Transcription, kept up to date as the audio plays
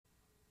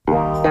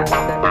Good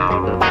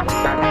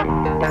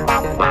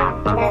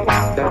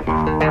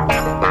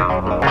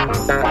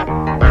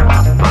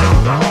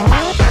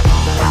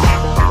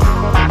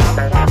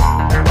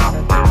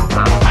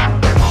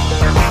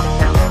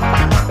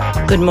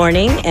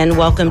morning and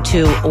welcome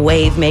to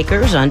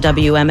WaveMakers on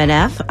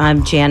WMNF.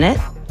 I'm Janet.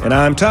 And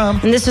I'm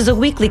Tom. And this is a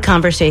weekly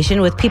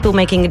conversation with people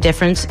making a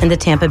difference in the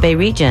Tampa Bay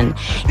region.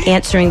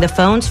 Answering the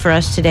phones for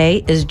us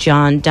today is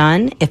John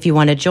Dunn. If you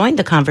want to join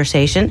the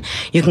conversation,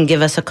 you can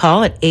give us a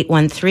call at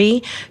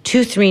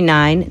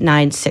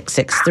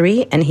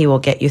 813-239-9663, and he will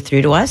get you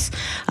through to us.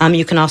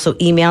 You can also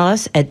email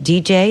us at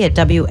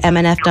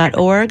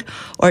dj@wmnf.org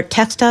or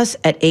text us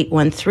at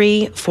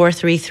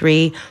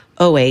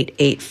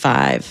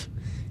 813-433-0885.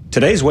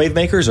 Today's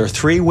Wavemakers are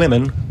three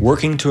women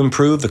working to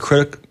improve the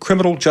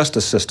criminal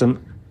justice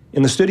system.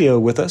 In the studio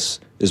with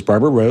us is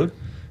Barbara Rhode,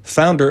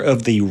 founder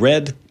of the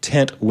Red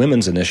Tent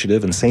Women's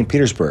Initiative in St.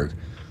 Petersburg,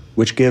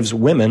 which gives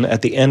women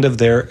at the end of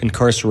their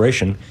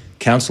incarceration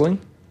counseling,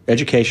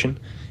 education,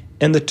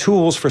 and the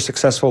tools for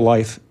successful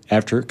life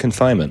after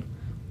confinement.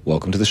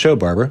 Welcome to the show,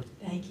 Barbara.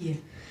 Thank you.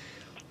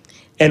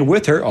 And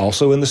with her,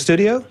 also in the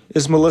studio,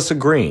 is Melissa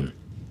Greene,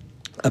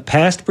 a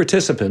past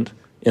participant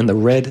in the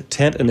Red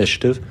Tent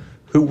Initiative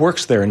who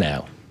works there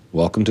now.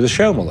 Welcome to the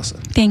show, Melissa.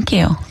 Thank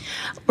you.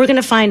 We're going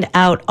to find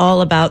out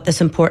all about this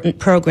important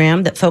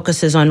program that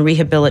focuses on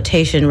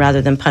rehabilitation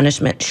rather than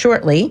punishment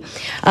shortly.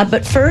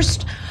 But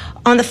first,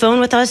 on the phone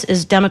with us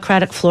is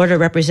Democratic Florida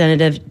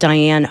Representative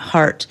Dianne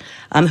Hart,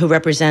 who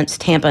represents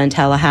Tampa and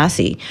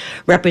Tallahassee.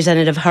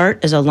 Representative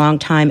Hart is a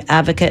longtime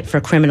advocate for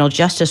criminal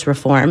justice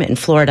reform in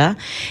Florida,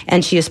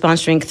 and she is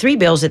sponsoring 3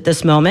 bills at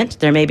this moment,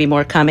 there may be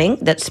more coming,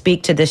 that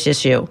speak to this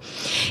issue.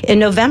 In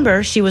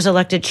November, she was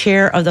elected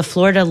chair of the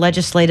Florida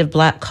Legislative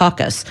Black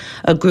Caucus,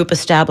 a group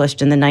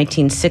established in the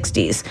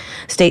 1960s.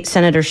 State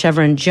Senator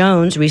Chevron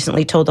Jones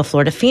recently told the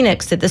Florida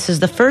Phoenix that this is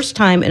the first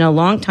time in a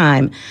long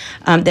time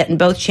that in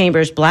both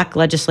chambers, black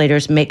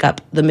legislators make up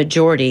the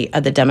majority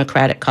of the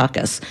Democratic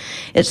caucus.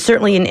 It's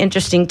certainly an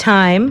interesting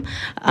time.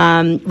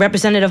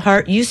 Representative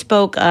Hart, you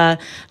spoke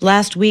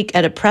last week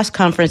at a press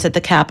conference at the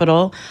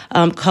Capitol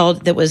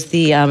that was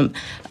the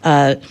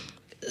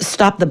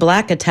Stop the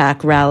Black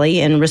Attack rally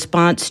in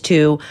response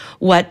to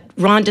what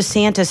Ron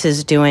DeSantis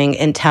is doing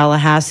in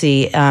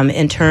Tallahassee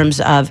in terms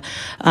of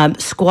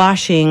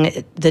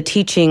squashing the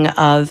teaching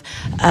of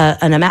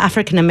an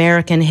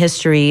African-American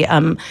history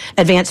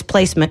advanced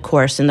placement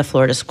course in the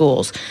Florida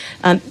schools.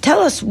 Tell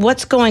us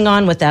what's going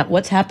on with that.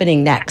 What's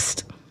happening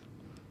next?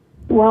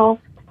 Well,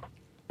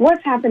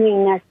 what's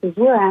happening next is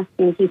we're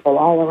asking people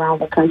all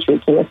around the country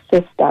to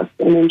assist us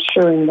in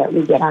ensuring that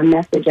we get our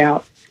message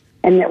out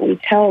and that we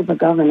tell the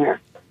governor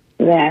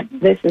that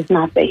this is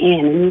not the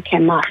end, and you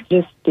cannot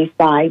just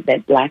decide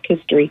that Black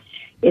history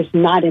is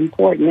not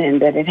important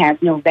and that it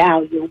has no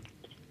value,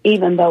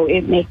 even though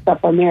it makes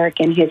up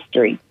American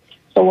history.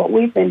 So what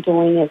we've been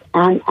doing is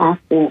I'm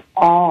asking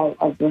all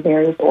of the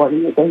various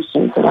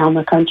organizations around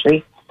the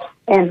country,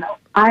 and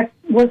I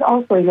was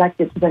also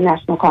elected to the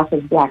National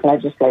Caucus of Black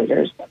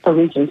Legislators for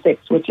Region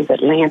 6, which is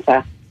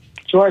Atlanta,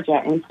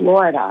 Georgia, and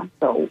Florida.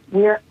 So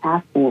we're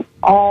asking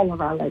all of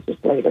our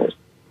legislators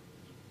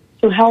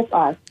to help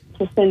us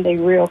to send a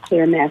real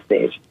clear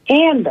message,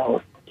 and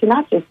though to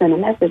not just send a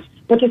message,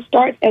 but to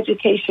start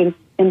education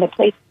in the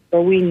place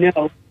where we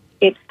know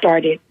it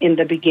started in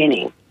the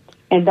beginning,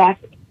 and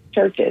that's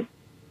churches.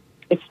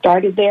 It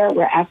started there.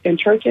 We're asking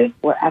churches,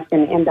 we're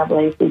asking the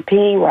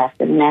NAACP, we're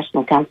asking the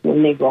National Council of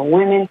Negro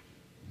Women,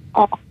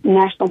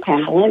 National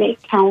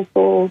Panhellenic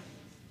Councils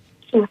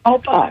to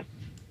help us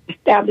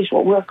establish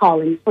what we're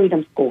calling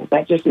freedom schools.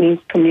 That just means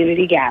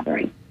community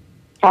gathering,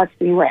 parks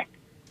and rec,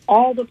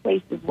 all the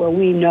places where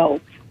we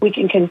know we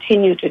can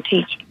continue to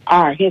teach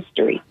our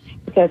history.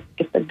 Because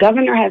if the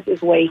governor has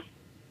his way,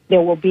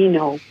 there will be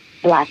no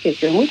Black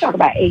history. When we talk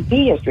about AP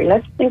history,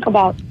 let's think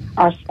about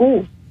our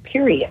schools,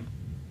 period.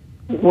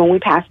 When we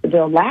passed the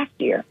bill last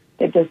year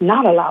that does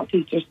not allow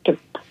teachers to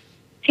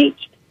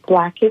teach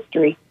Black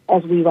history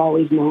as we've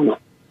always known it.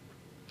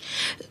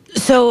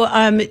 So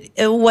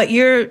what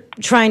you're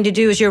trying to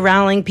do is you're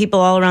rallying people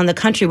all around the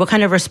country. What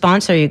kind of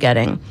response are you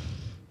getting?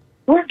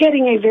 We're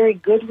getting a very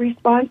good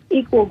response.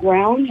 Equal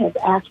Ground has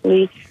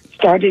actually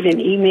started an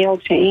email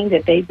chain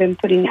that they've been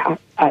putting out,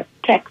 a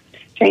text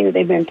chain that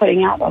they've been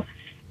putting out of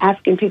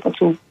asking people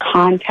to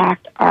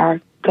contact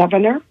our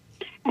governor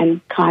and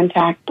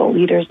contact the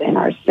leaders in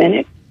our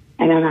Senate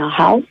and in our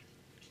House.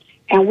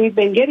 And we've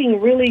been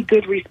getting really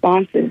good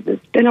responses.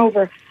 It's been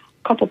over a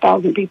couple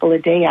thousand people a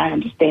day, I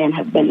understand,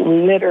 have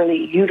been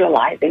literally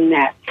utilizing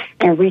that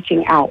and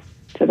reaching out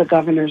to the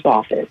governor's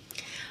office.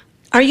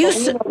 Are you...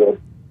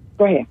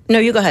 Go ahead. No,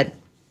 you go ahead.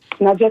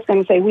 And I'm just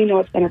going to say we know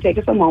it's going to take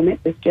us a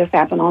moment. This just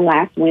happened on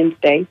last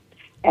Wednesday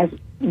as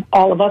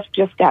all of us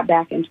just got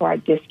back into our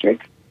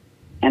districts.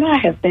 And I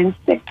have been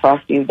sick for a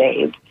few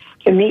days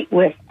to meet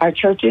with our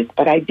churches,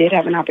 but I did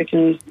have an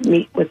opportunity to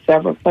meet with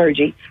several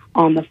clergy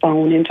on the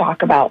phone and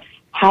talk about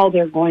how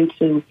they're going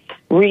to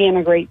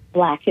reintegrate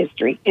Black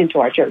history into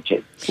our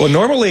churches. Well,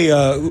 normally,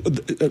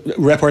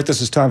 Rep. Hart,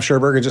 this is Tom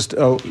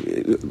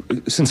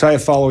Scherberger. Since I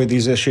have followed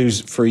these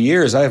issues for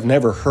years, I have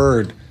never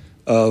heard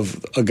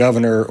of a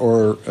governor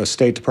or a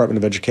state Department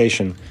of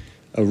Education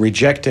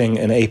rejecting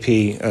an AP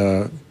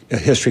a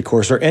history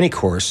course or any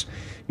course.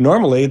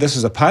 Normally, this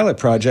is a pilot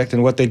project,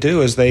 and what they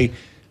do is they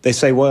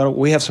say, well,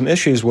 we have some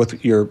issues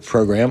with your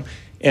program,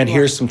 and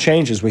here's some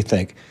changes we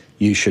think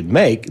you should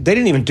make. They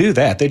didn't even do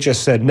that. They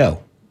just said,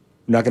 no,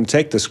 we're not going to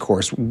take this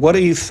course. What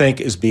do you think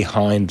is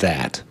behind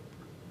that?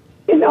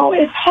 You know,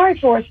 it's hard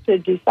for us to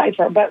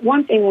decipher, but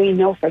one thing we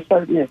know for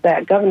certain is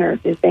that Governor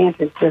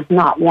DeSantis does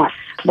not want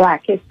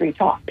Black history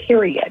taught,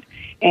 period.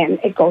 And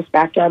it goes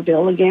back to our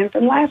bill again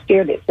from last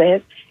year that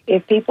says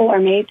if people are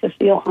made to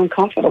feel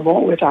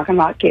uncomfortable, we're talking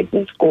about kids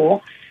in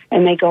school,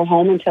 and they go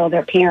home and tell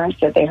their parents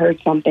that they heard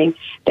something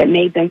that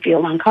made them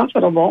feel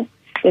uncomfortable,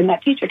 then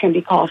that teacher can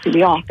be called to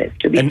the office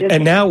to be disciplined.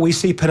 And now we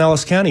see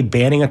Pinellas County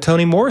banning a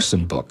Toni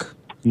Morrison book,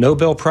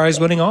 Nobel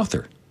Prize-winning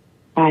author.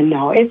 I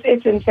know.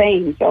 It's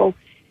insane. So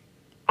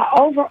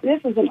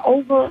this is an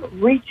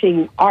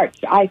overreaching arch,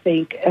 I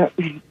think,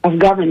 of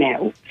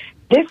government.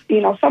 This,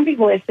 some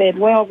people have said,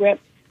 well, Rep,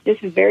 this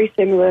is very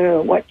similar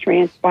to what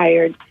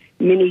transpired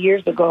many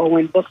years ago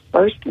when books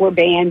first were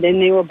banned, then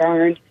they were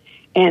burned,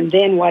 and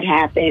then what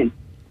happened?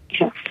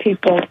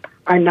 People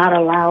are not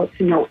allowed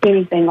to know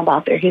anything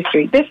about their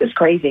history. This is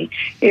crazy.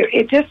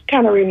 It just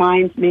kind of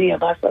reminds many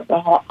of us of the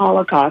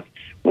Holocaust,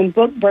 when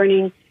book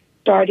burning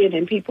started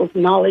and people's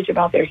knowledge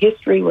about their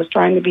history was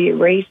trying to be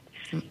erased.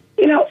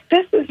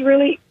 This is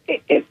really,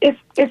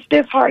 it's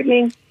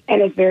disheartening,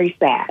 and it's very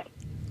sad.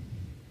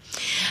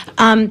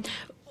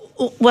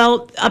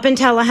 Well, up in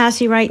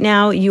Tallahassee right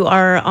now, you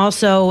are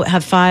also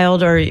have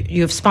filed, or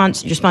you're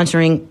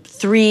sponsoring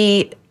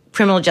 3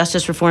 criminal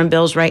justice reform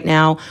bills right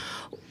now.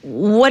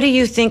 What do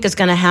you think is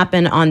going to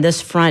happen on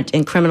this front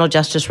in criminal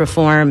justice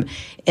reform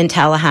in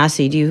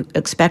Tallahassee? Do you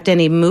expect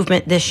any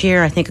movement this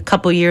year? I think a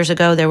couple years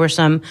ago there were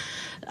some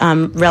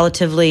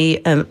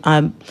relatively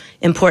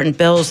important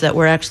bills that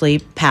were actually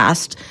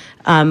passed.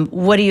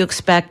 What do you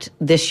expect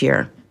this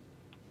year?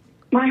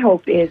 My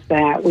hope is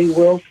that we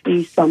will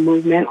see some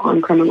movement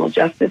on criminal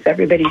justice.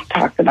 Everybody's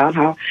talked about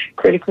how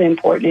critically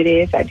important it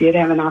is. I did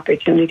have an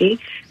opportunity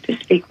to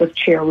speak with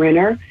Chair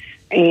Renner,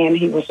 and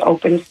he was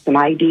open to some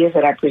ideas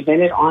that I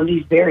presented on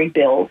these very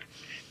bills,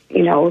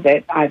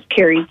 that I've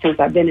carried since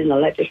I've been in the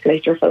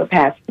legislature for the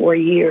past 4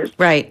 years.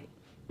 Right.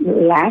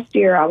 Last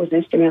year, I was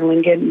instrumental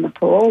in getting the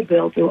parole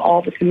bill through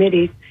all the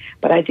committees,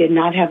 but I did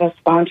not have a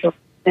sponsor on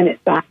the Senate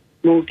side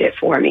who moved it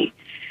for me.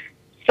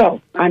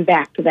 So I'm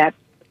back to that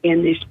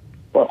in this.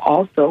 We'll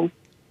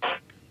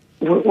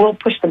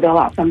push the bill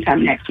out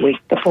sometime next week,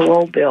 the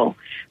parole bill.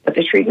 But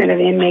the treatment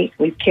of inmates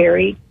we've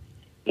carried,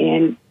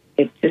 and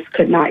it just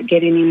could not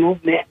get any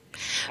movement.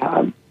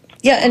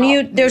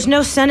 There's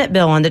no Senate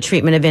bill on the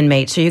treatment of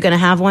inmates. Are you going to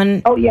have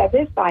one? Oh, yeah,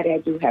 this side I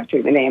do have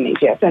treatment of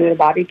inmates. Yeah, Senator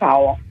Bobby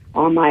Powell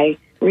on my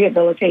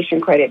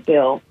rehabilitation credit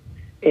bill.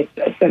 It's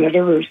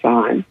Senator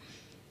Rousson.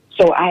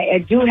 So I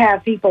do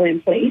have people in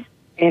place,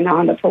 and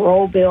on the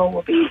parole bill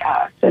will be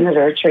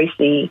Senator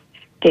Tracy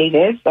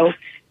Davis. So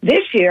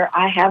this year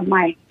I have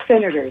my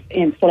senators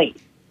in place.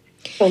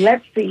 So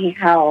let's see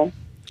how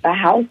the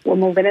House will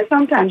move it. And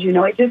sometimes,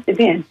 it just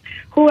depends.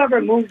 Whoever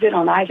moves it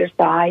on either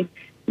side,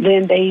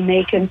 then they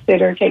may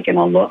consider taking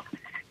a look.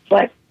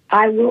 But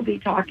I will be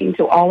talking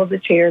to all of the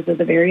chairs of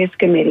the various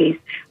committees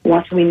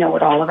once we know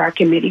what all of our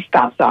committee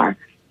stops are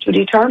to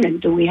determine,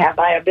 do we have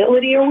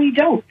viability or we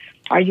don't?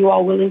 Are you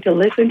all willing to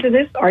listen to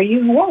this or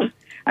you won't?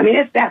 I mean,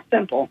 it's that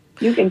simple.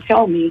 You can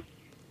tell me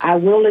I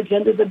will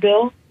agenda the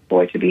bill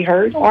for it to be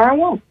heard, or I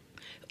won't.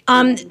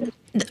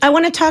 I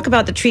want to talk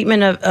about the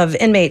treatment of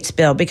inmates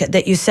bill, because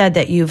that you said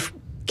that you've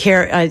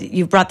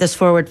brought this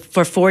forward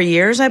for 4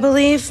 years, I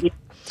believe. Yes,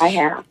 I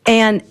have.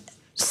 And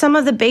some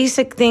of the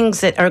basic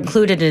things that are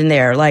included in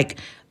there, like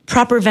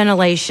proper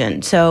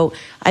ventilation. So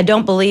I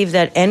don't believe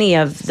that any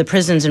of the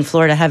prisons in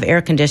Florida have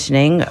air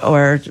conditioning,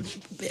 or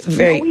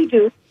very.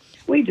 No,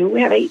 we do.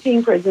 We have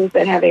 18 prisons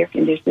that have air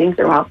conditioning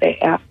throughout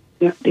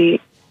the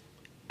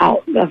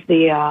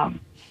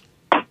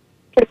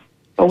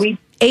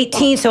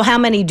 18, so how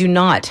many do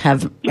not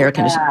have air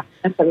conditioning?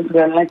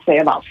 Let's say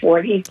about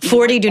 40.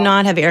 40 do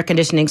not have air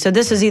conditioning. So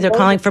this is either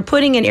calling for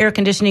putting in air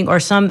conditioning or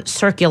some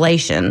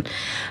circulation.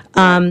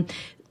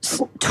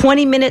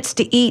 20 minutes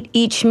to eat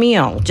each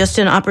meal, just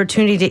an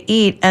opportunity to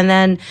eat. And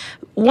then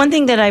one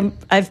thing that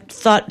I've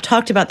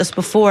talked about this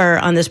before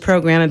on this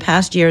program in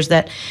past years,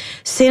 that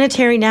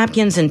sanitary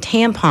napkins and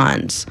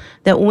tampons,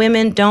 that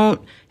women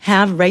don't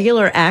have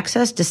regular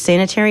access to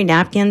sanitary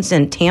napkins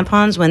and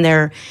tampons when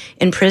they're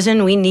in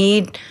prison. We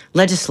need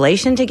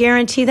legislation to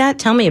guarantee that.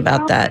 Tell me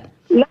about that.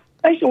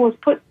 Legislation was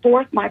put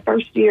forth my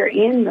first year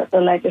in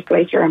the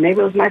legislature, or maybe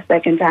it was my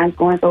second time,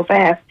 going so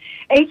fast.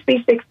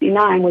 HB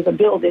 69 was a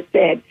bill that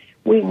said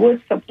we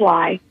would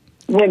supply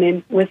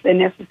women with the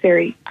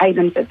necessary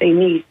items that they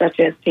need, such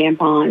as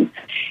tampons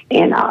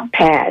and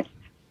pads.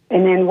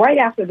 And then right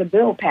after the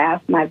bill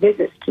passed, my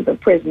visits to the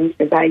prisons,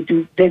 because I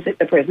do visit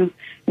the prisons,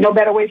 no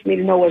better way for me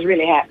to know what's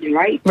really happening,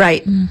 right?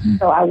 Right. Mm-hmm.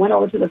 So I went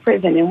over to the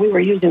prison, and we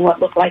were using what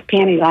looked like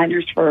panty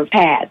liners for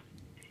pads.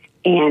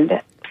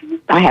 And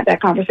I had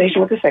that conversation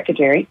with the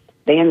secretary.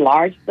 They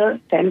enlarged the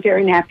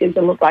sanitary napkins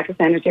to look like a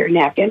sanitary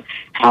napkin.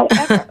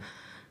 However,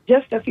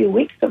 just a few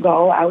weeks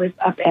ago, I was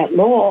up at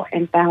Lowell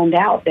and found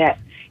out that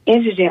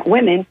indigent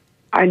women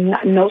are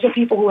not, and those are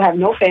people who have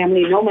no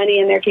family, no money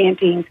in their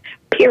canteens,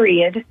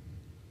 period.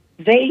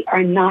 They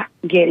are not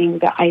getting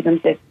the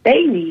items that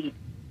they need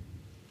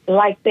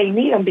like they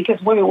need them, because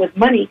women with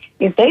money,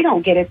 if they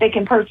don't get it, they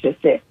can purchase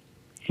it.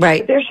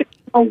 Right. But there should be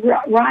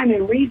no rhyme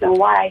and reason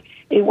why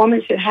a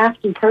woman should have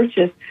to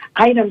purchase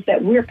items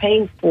that we're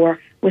paying for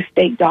with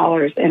state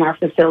dollars in our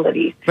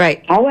facilities.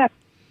 Right. However,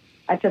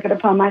 I took it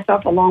upon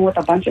myself, along with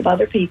a bunch of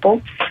other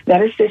people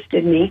that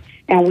assisted me,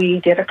 and we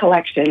did a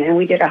collection, and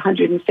we did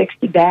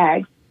 160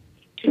 bags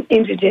to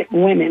indigent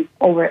women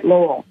over at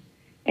Lowell.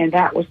 And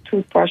that was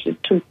toothbrushes,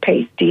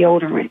 toothpaste,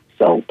 deodorant,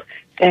 soap,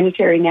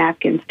 sanitary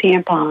napkins,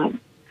 tampons,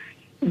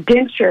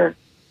 denture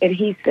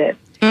adhesive.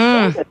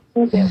 Those are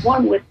things that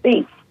one would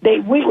think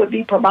we would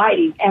be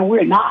providing, and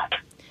we're not.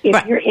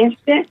 If you're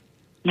indigent,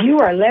 you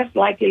are less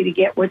likely to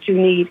get what you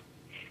need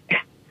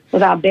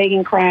without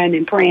begging, crying,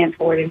 and praying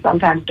for it, and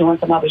sometimes doing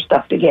some other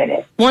stuff to get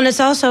it. Well, and it's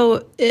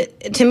also,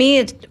 to me,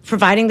 it's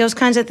providing those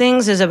kinds of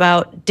things is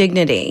about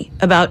dignity,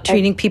 about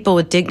treating people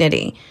with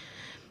dignity.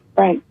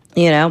 Right.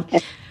 You know?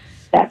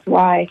 That's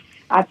why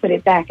I put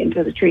it back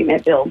into the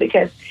treatment bill,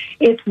 because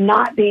it's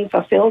not being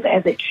fulfilled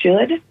as it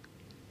should,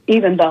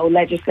 even though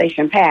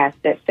legislation passed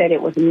that said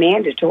it was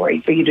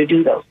mandatory for you to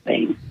do those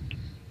things.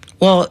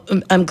 Well,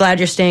 I'm glad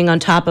you're staying on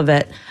top of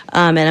it,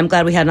 and I'm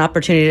glad we had an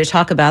opportunity to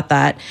talk about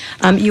that.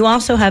 You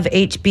also have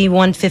HB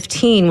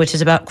 115, which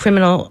is about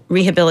criminal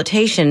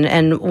rehabilitation,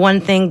 and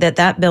one thing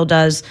that bill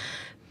does,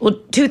 well,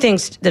 two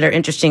things that are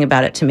interesting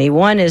about it to me.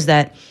 One is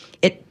that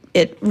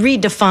it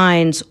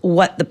redefines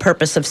what the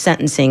purpose of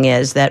sentencing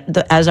is.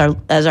 That as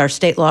our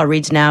state law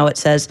reads now, it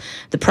says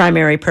the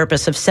primary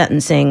purpose of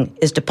sentencing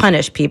is to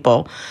punish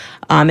people,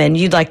 and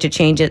you'd like to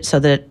change it so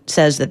that it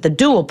says that the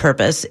dual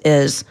purpose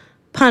is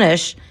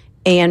punish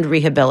and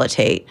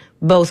rehabilitate.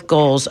 Both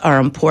goals are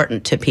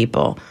important to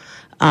people.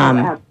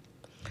 Tell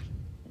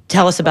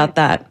us about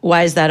that.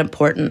 Why is that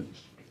important?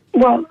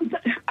 Well,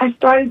 I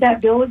started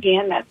that bill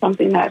again. That's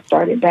something that I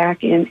started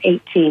back in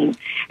 2018.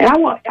 And I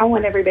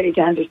want everybody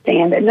to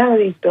understand that none of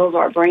these bills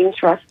are brain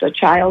trust, a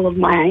child of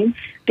mine.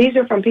 These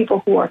are from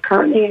people who are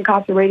currently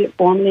incarcerated,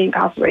 formerly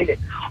incarcerated,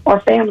 or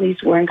families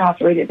who are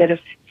incarcerated that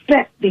have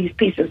sent these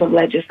pieces of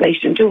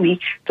legislation to me.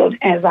 So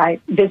as I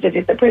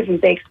visited the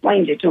prisons, they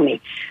explained it to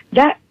me.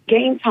 That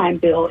game time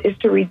bill is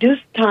to reduce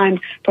time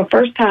for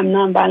first-time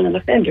nonviolent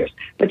offenders.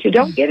 But you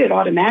don't get it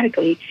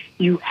automatically.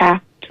 You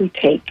have to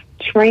take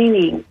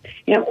training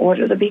in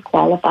order to be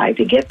qualified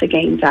to get the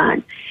game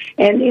time.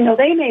 And,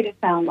 they made it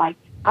sound like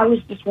I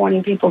was just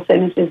wanting people's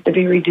sentences to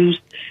be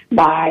reduced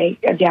by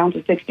down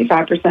to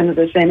 65% of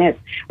the sentence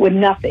with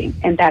nothing,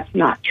 and that's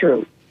not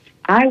true.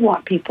 I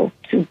want people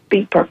to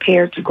be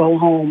prepared to go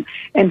home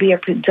and be a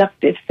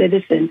productive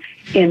citizen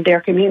in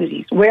their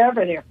communities,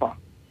 wherever they're from.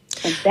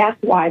 And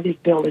that's why this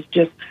bill is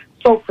just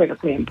so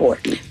critically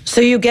important.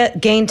 So you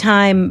gain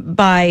time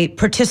by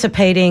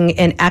participating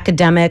in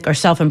academic or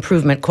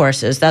self-improvement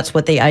courses. That's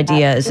what the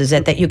idea is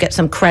that you get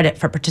some credit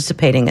for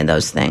participating in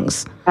those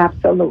things.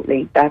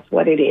 Absolutely. That's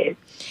what it is.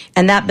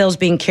 And that bill's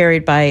being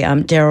carried by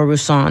Darryl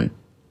Roussan.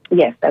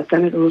 Yes, that's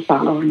Senator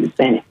Roussan over in the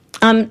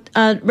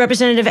Senate.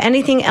 Representative,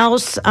 anything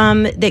else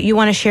that you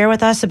want to share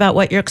with us about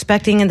what you're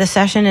expecting in the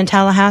session in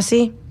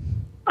Tallahassee?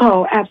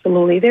 Oh,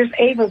 absolutely. There's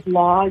Ava's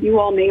Law. You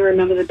all may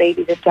remember the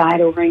baby that died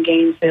over in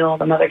Gainesville.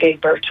 The mother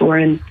gave birth to her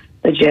in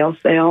the jail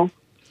cell.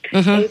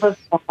 Mm-hmm. Ava's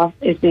Law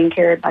is being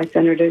carried by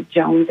Senator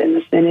Jones in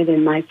the Senate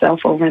and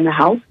myself over in the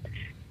House.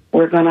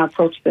 We're going to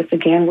approach this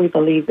again. We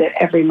believe that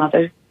every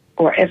mother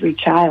or every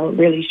child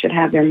really should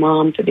have their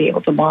mom to be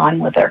able to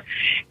bond with her,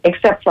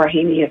 except for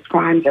heinous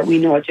crimes that we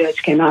know a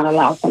judge cannot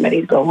allow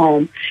somebody to go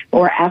home.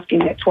 But we're asking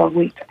that 12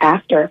 weeks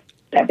after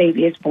that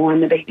baby is born,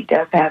 the baby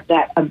does have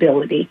that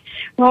ability.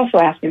 We're also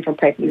asking for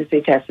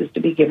pregnancy tests to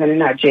be given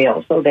in our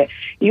jail so that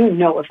you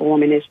know if a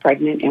woman is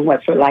pregnant and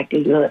what's her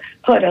likelihood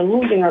of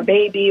losing her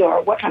baby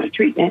or what kind of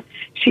treatment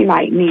she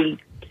might need.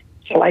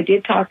 So I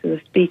did talk to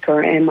the speaker,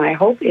 and my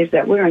hope is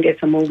that we're going to get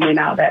some movement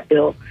out of that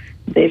bill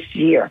this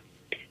year.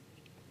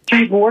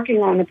 I've been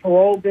working on the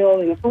parole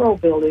bill, and the parole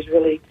bill is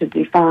really to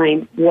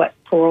define what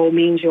parole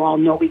means. You all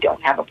know we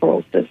don't have a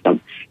parole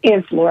system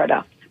in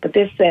Florida. But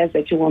this says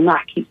that you will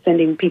not keep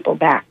sending people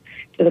back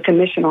to the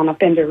Commission on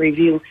Offender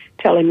Review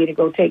telling me to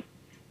go take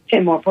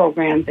 10 more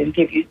programs and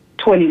give you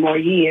 20 more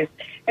years.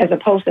 As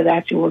opposed to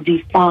that, you will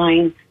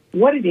define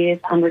what it is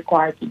I'm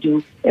required to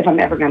do if I'm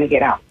ever going to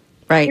get out.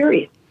 Right.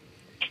 Period.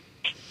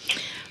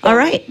 All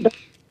right.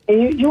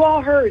 And you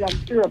all heard,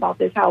 I'm sure, about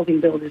this housing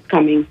bill that's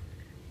coming.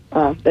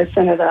 The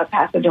Senator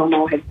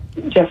Pasadomo has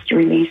just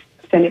released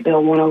Senate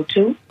Bill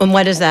 102. And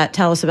what is that?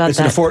 Tell us about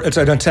that. It's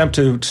an attempt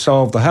to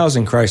solve the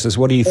housing crisis.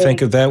 What do you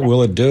think of that?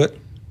 Will it do it?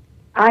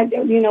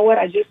 You know what?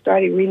 I just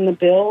started reading the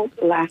bill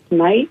last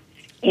night,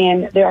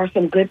 and there are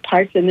some good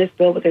parts in this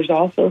bill, but there's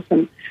also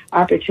some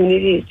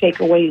opportunity to take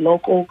away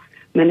local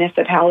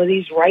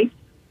municipalities' rights,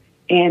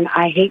 and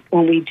I hate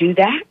when we do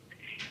that.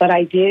 But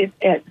I did,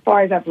 as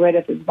far as I've read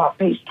it, it's about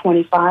page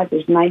 25.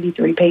 There's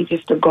 93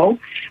 pages to go.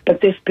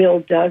 But this bill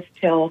does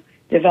tell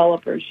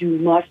developers you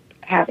must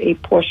have a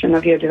portion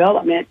of your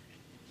development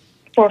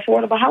for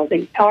affordable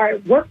housing or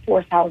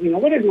workforce housing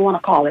or whatever you want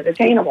to call it,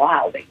 attainable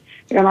housing.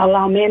 They're going to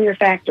allow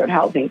manufactured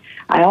housing.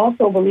 I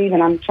also believe,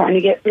 and I'm trying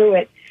to get through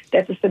it,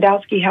 that the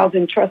Sadowski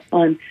Housing Trust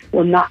Fund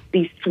will not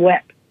be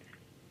swept.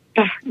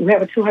 We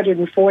have a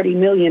 $240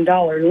 million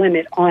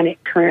limit on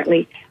it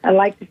currently. I'd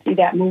like to see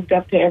that moved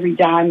up to every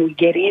dime we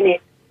get in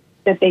it,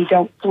 that they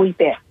don't sweep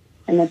it.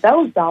 And that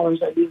those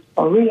dollars are used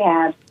for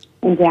rehab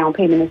and down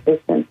payment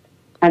assistance.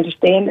 I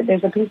understand that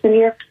there's a piece in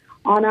here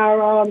on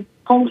our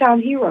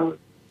hometown heroes.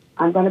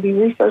 I'm going to be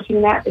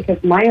researching that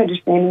because my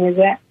understanding is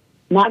that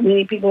not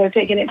many people are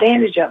taking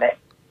advantage of it.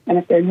 And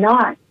if they're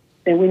not,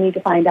 then we need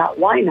to find out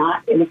why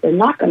not. And if they're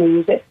not going to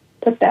use it,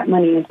 put that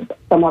money into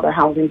some other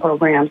housing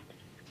programs.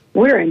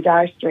 We're in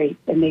dire straits,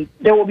 and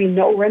there will be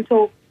no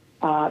rental.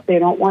 They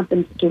don't want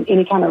them to do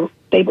any kind of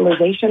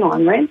stabilization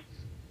on rent.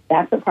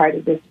 That's a part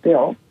of this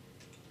bill.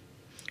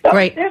 So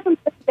Great. There's some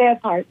bad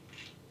parts.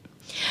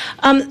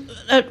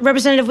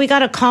 Representative, we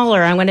got a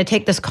caller. I'm going to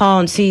take this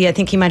call and see. I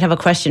think he might have a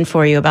question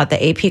for you about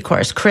the AP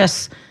course.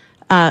 Chris,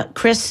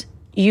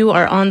 you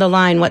are on the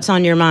line. What's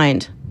on your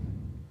mind?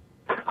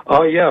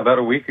 Oh, yeah. About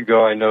a week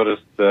ago, I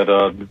noticed that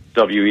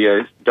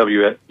WESH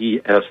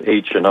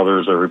and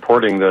others are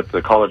reporting that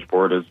the College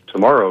Board is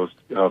tomorrow,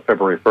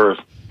 February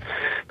 1st,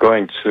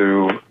 going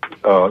to,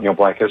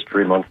 Black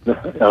History Month,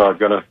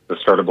 the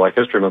start of Black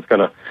History Month, going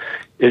to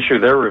issue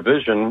their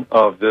revision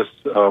of this,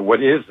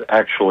 what is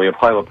actually a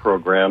pilot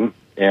program.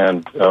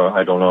 And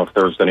I don't know if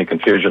there was any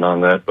confusion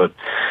on that, but,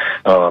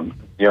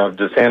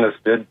 DeSantis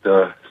did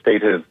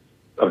state his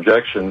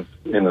objections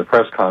in the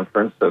press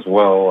conference as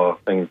well,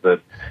 things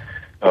that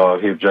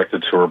he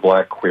objected to were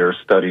black queer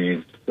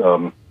studies,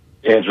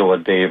 Angela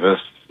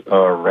Davis,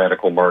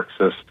 radical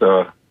Marxist,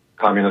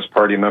 Communist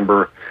Party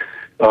member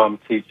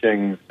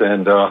teachings,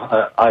 and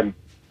I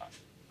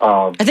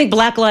think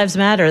Black Lives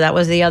Matter. That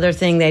was the other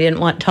thing they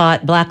didn't want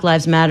taught. Black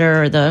Lives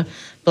Matter or the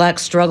black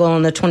struggle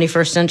in the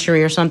 21st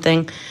century or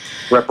something.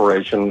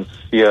 Reparations,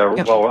 yeah.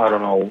 Yep. Well, I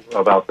don't know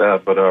about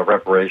that, but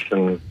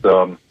reparations,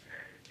 there's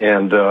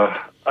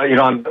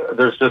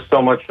just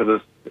so much of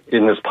this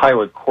in this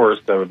pilot course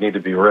that would need to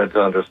be read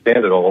to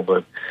understand it all,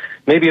 but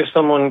maybe if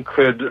someone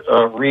could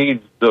read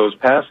those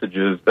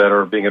passages that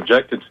are being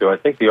objected to, I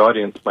think the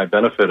audience might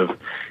benefit of,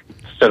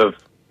 instead of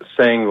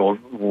saying, well,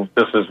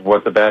 this is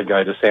what the bad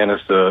guy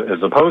DeSantis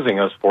is opposing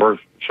us for,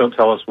 she'll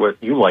tell us what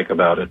you like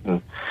about it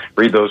and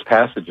read those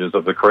passages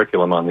of the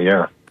curriculum on the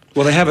air.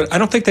 Well, they haven't. I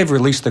don't think they've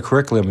released the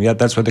curriculum yet.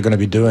 That's what they're going to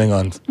be doing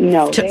on they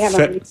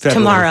haven't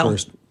tomorrow.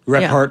 1st.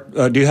 Rep. Hart,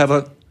 do you have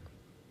a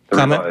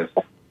comment?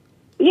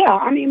 Yeah,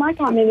 I mean, my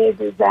comment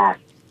is that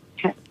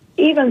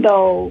even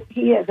though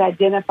he has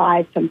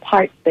identified some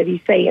parts that he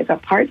say is a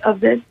part of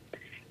this,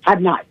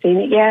 I've not seen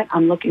it yet.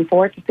 I'm looking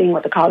forward to seeing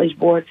what the College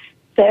Board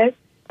says.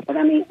 But,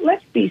 I mean,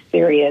 let's be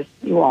serious,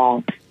 you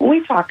all. When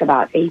we talk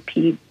about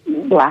AP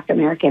Black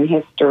American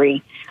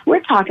history,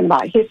 we're talking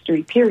about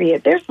history,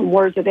 period. There's some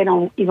words that they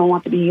don't even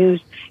want to be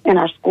used in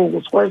our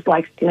schools, words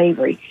like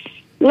slavery.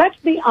 Let's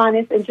be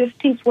honest and just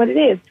teach what it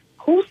is.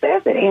 Who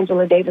says that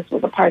Angela Davis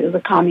was a part of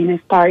the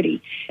Communist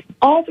Party?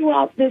 All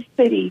throughout this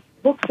city,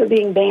 books are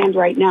being banned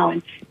right now,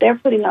 and they're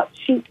putting up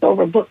sheets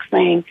over books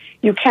saying,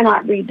 you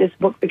cannot read this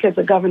book because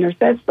the governor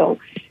says so.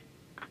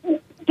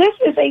 This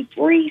is a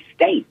free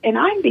state, and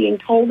I'm being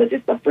told that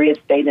it's the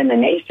freest state in the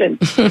nation.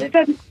 It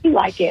doesn't seem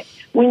like it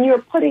when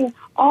you're putting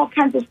all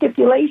kinds of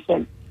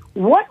stipulations.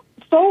 What's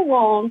so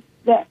wrong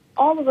that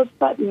all of a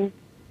sudden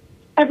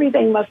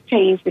everything must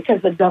change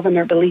because the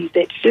governor believes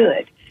it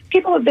should?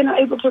 People have been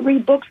able to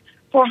read books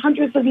for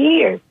hundreds of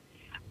years.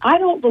 I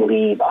don't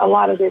believe a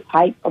lot of this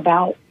hype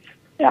about,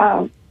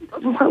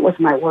 what was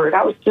my word?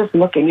 I was just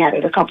looking at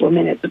it a couple of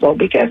minutes ago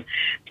because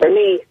for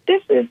me,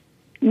 this is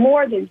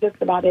more than just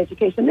about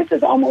education. This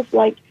is almost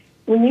like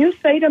when you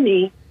say to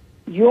me,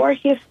 your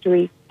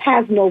history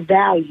has no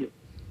value.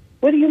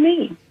 What do you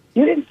mean?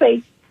 You didn't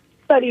say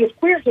study of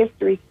queer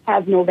history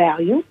has no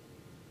value.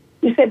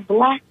 You said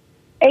black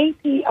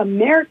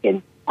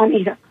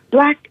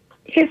black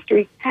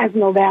history has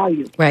no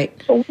value.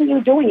 Right. So what are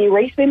you doing?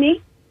 Erasing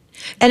me?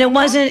 And it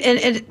wasn't,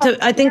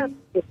 I think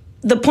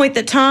the point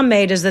that Tom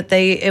made is that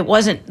it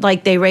wasn't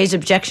like they raised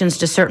objections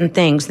to certain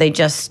things. They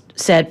just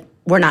said,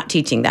 we're not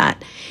teaching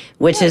that,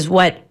 which is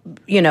what,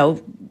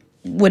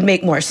 would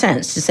make more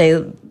sense to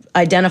say,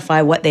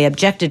 identify what they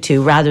objected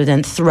to rather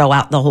than throw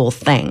out the whole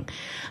thing.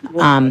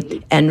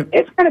 And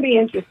it's going to be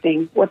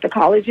interesting what the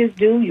colleges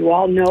do. You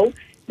all know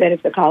that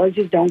if the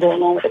colleges don't go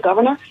along with the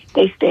governor,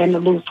 they stand to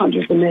lose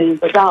hundreds of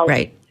millions of dollars.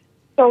 Right.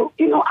 So,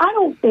 I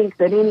don't think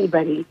that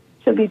anybody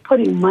should be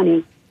putting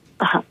money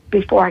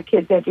before our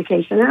kids'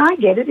 education. And I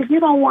get it. If you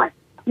don't want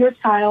your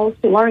child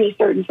to learn a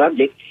certain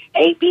subject,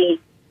 AP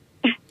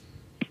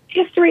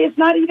history is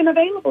not even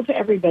available to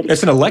everybody.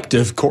 It's an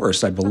elective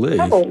course, I believe.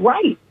 Oh,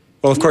 right.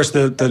 Well, of course,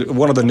 the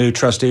one of the new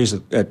trustees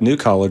at New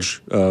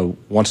College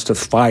wants to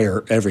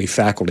fire every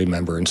faculty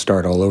member and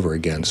start all over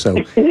again.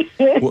 So,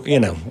 well,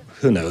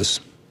 who knows?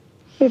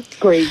 It's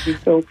crazy.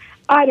 So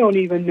I don't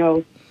even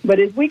know. But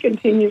as we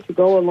continue to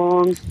go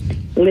along,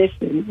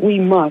 listen, we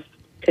must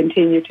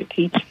continue to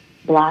teach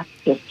Black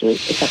history.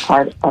 It's a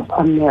part of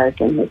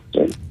American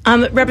history.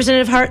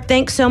 Representative Hart,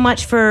 thanks so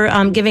much for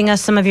giving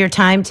us some of your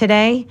time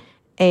today,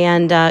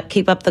 and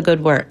keep up the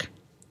good work.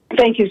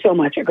 Thank you so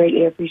much. I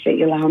greatly appreciate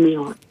you allowing me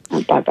on.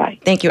 Bye-bye.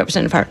 Thank you,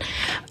 Representative Hart.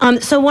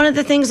 So one of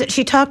the things that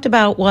she talked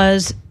about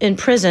was in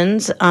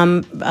prisons,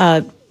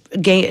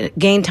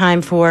 gain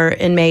time for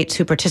inmates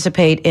who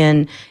participate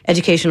in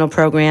educational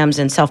programs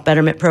and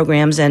self-betterment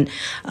programs. And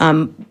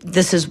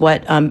this is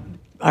what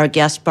our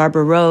guest,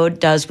 Barbara Rhode,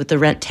 does with the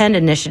Rent 10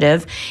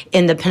 initiative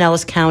in the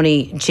Pinellas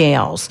County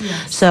jails.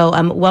 Yes.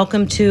 So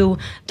welcome to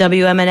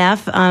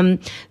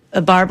WMNF,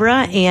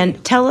 Barbara,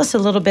 and tell us a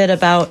little bit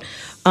about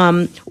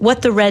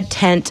what the Red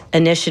Tent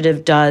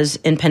initiative does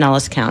in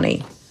Pinellas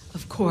County.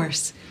 Of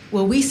course.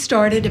 Well, we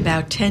started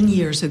about 10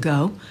 years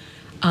ago.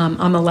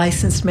 I'm a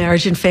licensed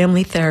marriage and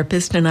family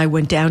therapist, and I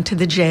went down to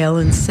the jail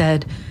and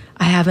said,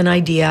 I have an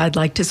idea. I'd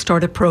like to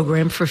start a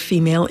program for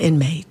female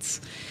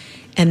inmates.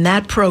 And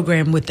that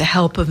program, with the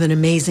help of an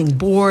amazing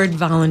board,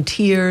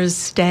 volunteers,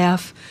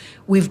 staff,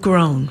 we've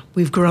grown.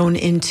 We've grown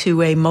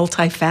into a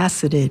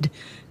multifaceted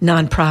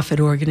nonprofit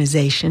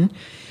organization.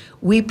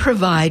 We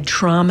provide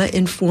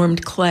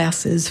trauma-informed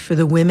classes for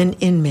the women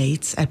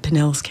inmates at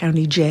Pinellas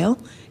County Jail,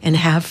 and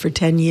have for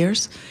 10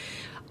 years,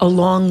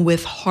 along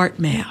with Heart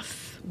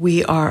Math.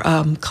 We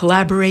are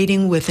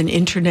collaborating with an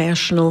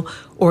international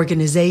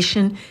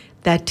organization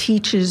that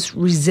teaches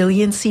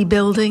resiliency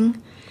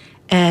building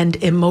and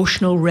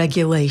emotional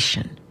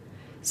regulation.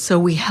 So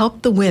we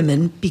help the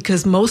women,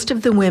 because most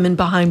of the women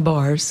behind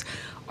bars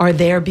are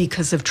there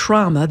because of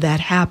trauma that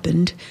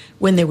happened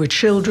when they were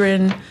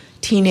children,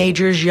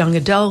 teenagers, young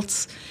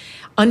adults,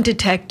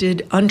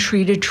 undetected,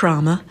 untreated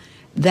trauma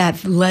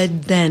that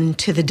led then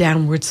to the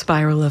downward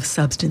spiral of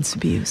substance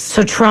abuse.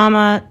 So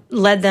trauma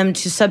led them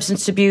to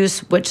substance abuse,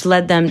 which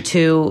led them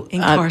to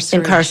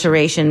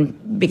incarceration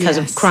because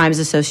of crimes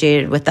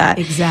associated with that.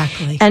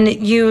 Exactly. And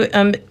you,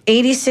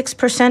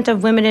 86%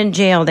 of women in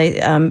jail, they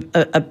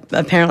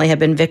apparently have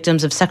been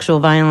victims of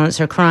sexual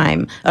violence or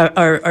crime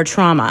or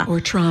trauma. Or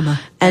trauma.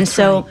 And That's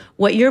so right.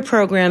 what your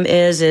program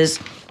is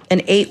an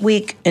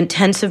 8-week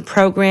intensive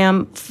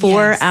program,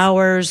 4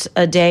 hours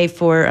a day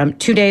for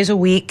 2 days a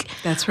week.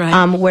 That's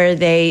right. Where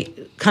they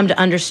come to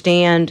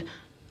understand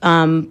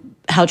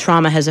how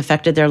trauma has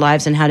affected their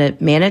lives and how to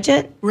manage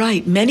it.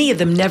 Right. Many of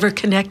them never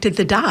connected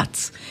the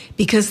dots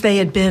because they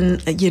had been,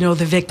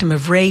 the victim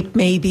of rape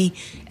maybe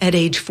at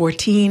age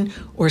 14,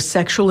 or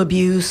sexual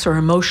abuse or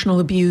emotional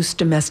abuse,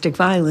 domestic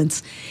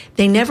violence.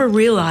 They never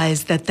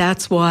realized that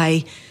that's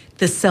why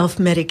the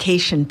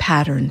self-medication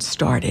pattern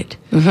started.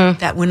 Mm-hmm.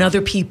 That when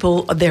other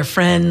people, their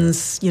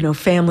friends,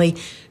 family,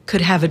 could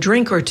have a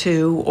drink or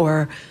two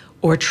or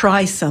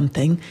try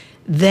something,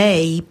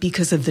 they,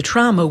 because of the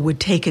trauma, would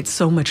take it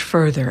so much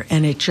further,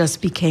 and it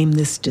just became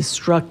this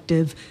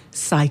destructive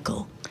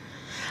cycle.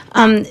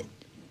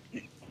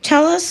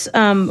 Tell us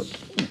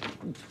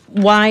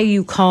why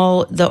you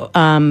call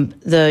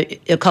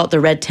the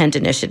Red Tent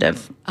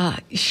Initiative.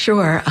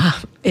 Sure.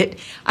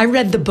 I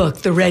read the book,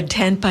 The Red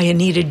Tent by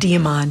Anita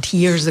Diamant,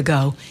 years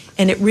ago,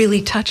 and it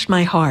really touched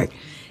my heart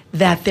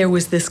that there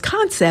was this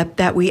concept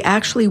that we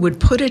actually would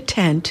put a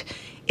tent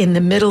in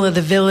the middle of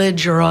the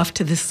village or off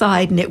to the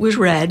side, and it was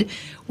red,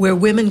 where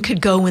women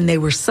could go when they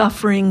were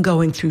suffering,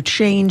 going through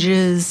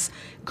changes,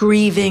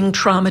 grieving,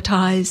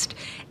 traumatized,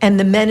 and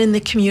the men in the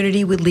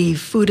community would leave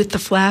food at the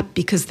flap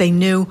because they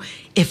knew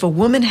if a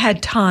woman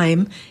had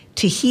time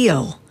to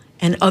heal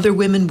and other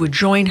women would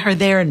join her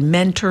there and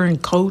mentor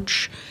and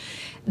coach,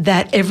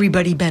 that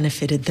everybody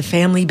benefited. The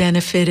family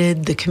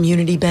benefited, the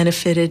community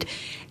benefited.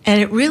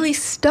 And it really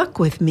stuck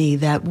with me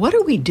that what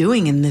are we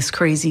doing in this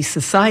crazy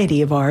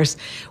society of ours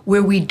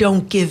where we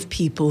don't give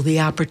people the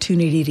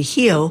opportunity to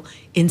heal,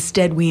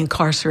 instead we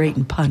incarcerate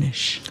and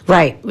punish.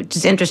 Right, which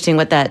is interesting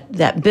with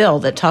that bill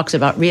that talks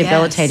about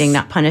rehabilitating,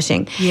 not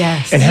punishing.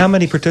 Yes. And how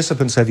many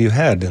participants have you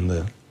had in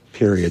the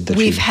period that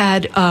We've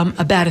had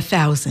about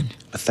 1,000.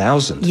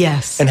 1,000?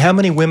 Yes. And how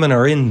many women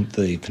are in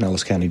the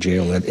Pinellas County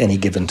Jail at any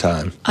given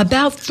time?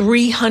 About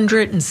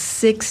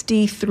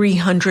 360,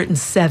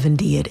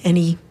 370 at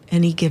any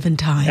given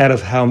time. Out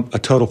of how a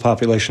total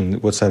population?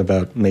 What's that,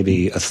 about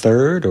maybe a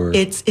third, or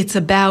it's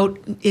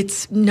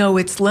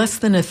less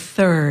than a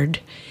third.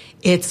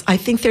 I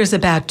think there's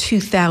about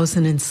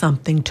 2,000 and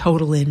something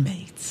total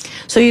inmates.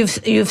 So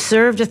you've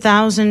served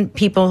 1,000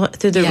 people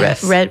through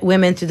the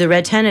women through the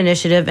Red Tent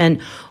Initiative,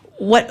 and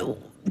what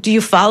do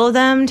you follow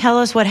them? Tell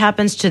us what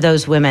happens to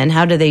those women.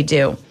 How do they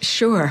do?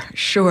 Sure.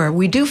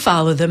 We do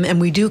follow them, and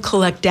we do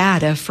collect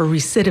data for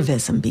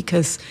recidivism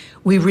because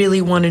we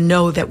really want to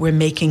know that we're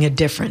making a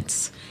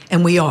difference.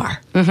 And we are.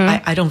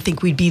 Mm-hmm. I don't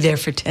think we'd be there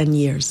for 10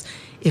 years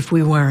if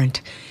we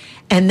weren't.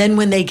 And then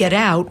when they get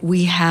out,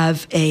 we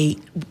have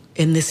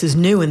and this is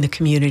new in the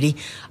community,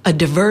 a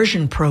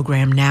diversion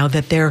program now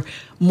that they're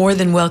more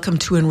than welcome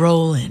to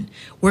enroll in.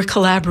 We're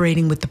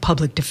collaborating with the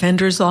Public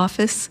Defender's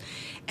Office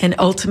and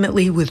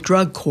ultimately with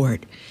drug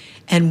court.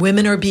 And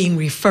women are being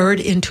referred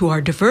into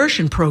our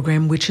diversion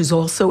program, which is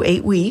also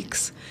 8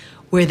 weeks,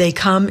 where they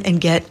come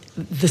and get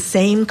the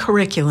same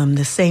curriculum,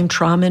 the same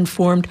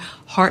trauma-informed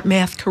heart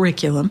math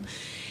curriculum.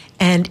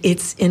 And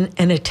it's in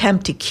an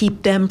attempt to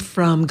keep them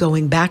from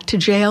going back to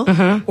jail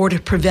or to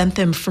prevent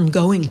them from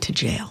going to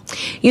jail.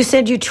 You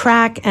said you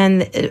track,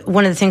 and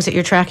one of the things that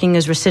you're tracking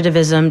is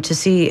recidivism to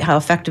see how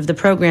effective the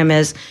program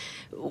is.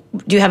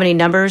 Do you have any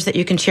numbers that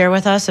you can share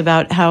with us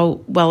about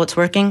how well it's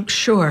working?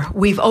 Sure.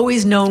 We've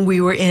always known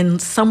we were in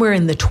somewhere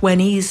in the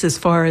 20s as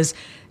far as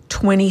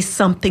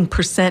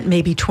 20-something%,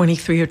 maybe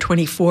 23 or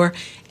 24,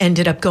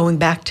 ended up going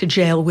back to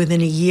jail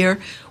within a year,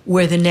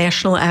 where the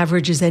national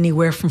average is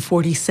anywhere from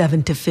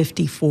 47 to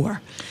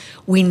 54.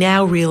 We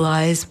now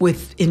realize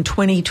in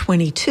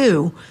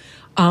 2022,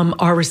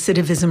 our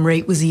recidivism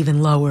rate was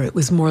even lower. It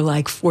was more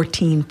like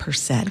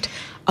 14%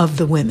 of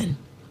the women.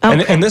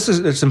 Okay. And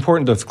it's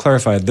important to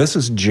clarify, this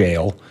is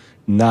jail,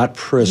 not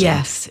prison.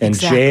 Yes, and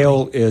exactly.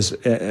 Jail is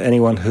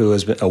anyone who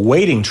has been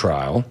awaiting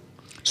trial.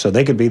 So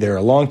they could be there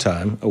a long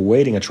time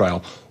awaiting a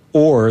trial,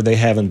 or they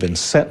haven't been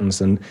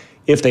sentenced. And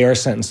if they are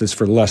sentenced, it's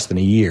for less than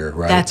a year,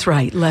 right? That's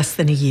right, less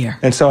than a year.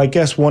 And so I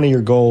guess one of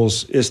your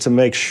goals is to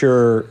make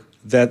sure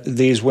that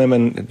these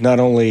women not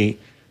only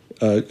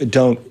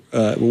don't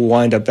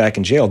wind up back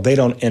in jail, they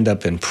don't end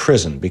up in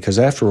prison. Because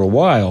after a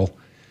while,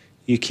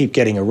 you keep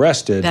getting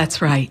arrested.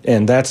 That's right.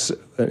 And that's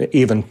an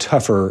even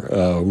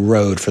tougher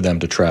road for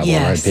them to travel,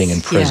 right? Being in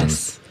prison.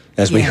 Yes.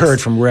 As we heard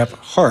from Rep.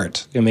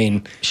 Hart, I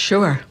mean,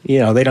 sure,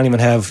 they don't even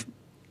have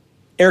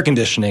air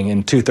conditioning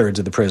in 2/3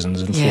 of the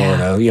prisons in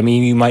Florida. I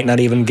mean, you might not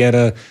even get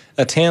a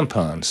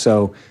tampon.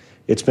 So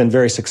it's been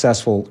very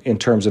successful in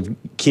terms of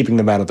keeping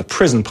them out of the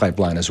prison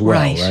pipeline as well,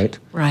 right?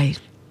 Right.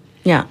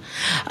 Yeah.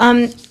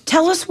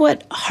 Tell us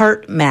what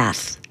heart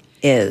math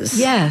is.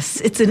 Yes,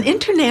 it's an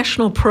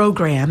international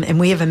program, and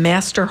we have a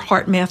master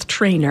heart math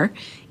trainer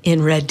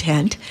in Red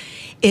Tent.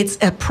 It's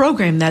a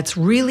program that's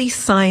really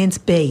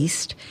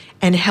science-based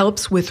and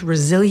helps with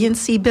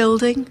resiliency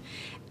building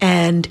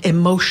and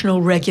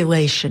emotional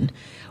regulation.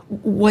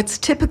 What's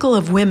typical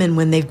of women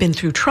when they've been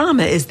through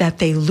trauma is that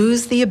they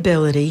lose the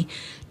ability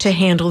to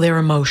handle their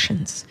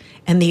emotions.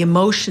 And the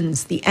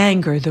emotions, the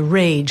anger, the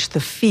rage, the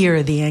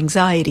fear, the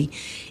anxiety,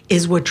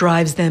 is what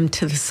drives them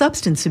to the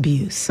substance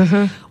abuse.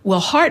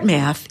 Well, heart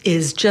math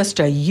is just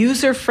a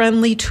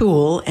user-friendly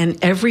tool, and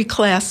every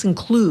class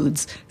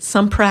includes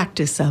some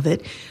practice of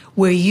it,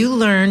 where you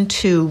learn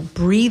to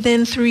breathe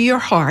in through your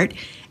heart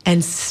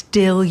and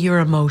still your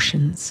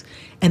emotions.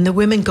 And the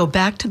women go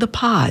back to the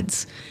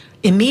pods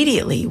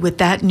immediately with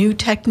that new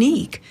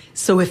technique.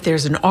 So if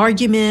there's an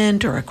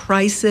argument or a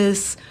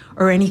crisis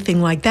or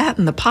anything like that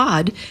in the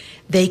pod,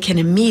 they can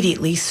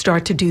immediately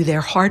start to do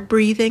their heart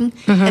breathing.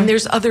 And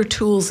there's other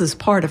tools as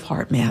part of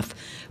heart math.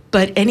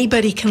 But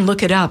anybody can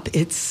look it up.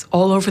 It's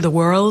all over the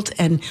world,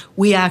 and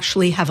we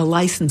actually have a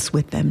license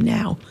with them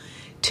now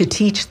to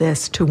teach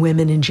this to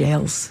women in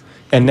jails.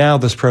 And now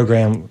this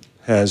program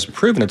has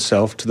proven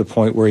itself to the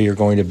point where you're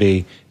going to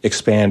be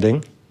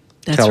expanding.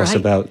 Tell us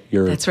about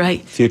your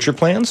future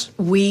plans.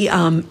 We,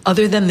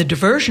 other than the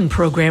diversion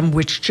program,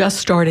 which just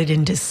started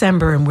in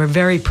December, and we're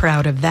very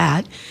proud of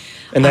that.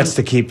 And that's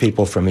to keep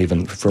people from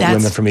women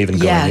from even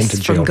going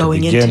into jail from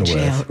going to begin into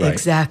jail. with. Right.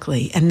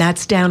 Exactly. And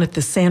that's down at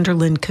the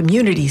Sanderland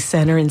Community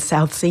Center in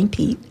South St.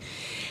 Pete.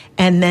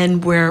 And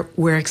then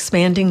we're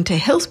expanding to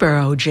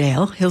Hillsborough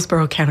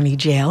County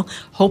Jail,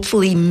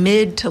 hopefully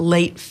mid to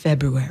late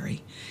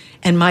February.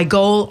 And our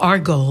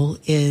goal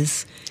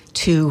is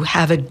to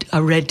have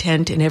a red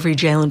tent in every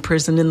jail and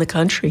prison in the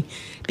country,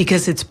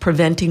 because it's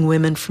preventing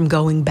women from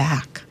going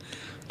back.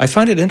 I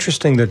find it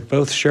interesting that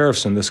both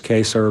sheriffs in this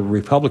case are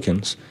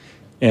Republicans,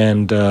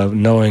 and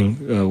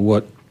knowing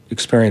what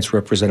experience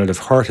Representative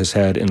Hart has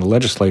had in the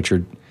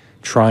legislature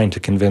trying to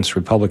convince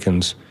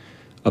Republicans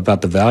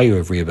about the value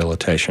of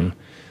rehabilitation,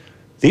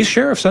 these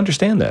sheriffs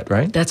understand that,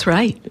 right? That's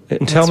right.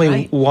 And tell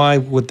me, why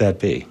would that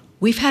be?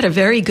 We've had a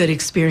very good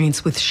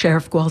experience with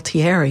Sheriff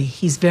Gualtieri.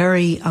 He's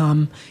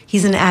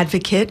he's an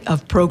advocate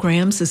of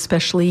programs,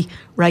 especially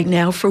right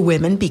now for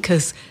women,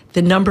 because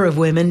the number of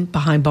women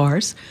behind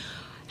bars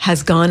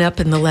has gone up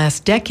in the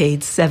last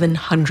decade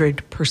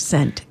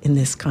 700% in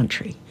this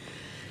country.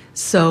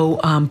 So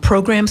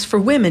programs for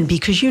women,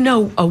 because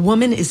a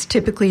woman is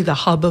typically the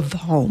hub of the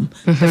home,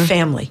 the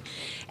family,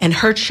 and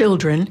her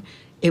children,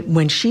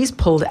 when she's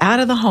pulled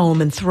out of the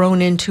home and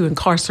thrown into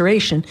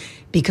incarceration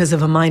because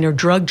of a minor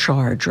drug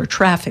charge or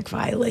traffic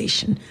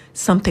violation,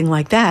 something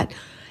like that,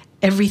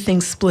 everything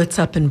splits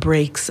up and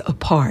breaks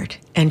apart,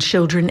 and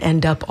children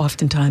end up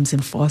oftentimes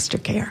in foster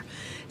care.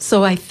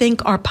 So I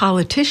think our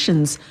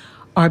politicians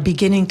are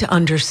beginning to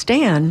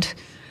understand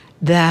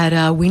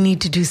that we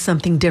need to do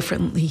something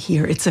differently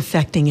here. It's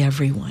affecting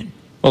everyone.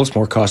 Well, it's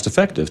more cost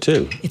effective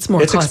too. It's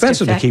more It's cost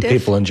expensive effective. to keep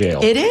people in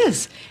jail. It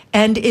is.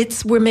 And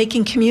we're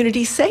making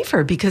communities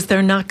safer because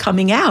they're not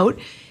coming out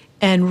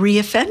and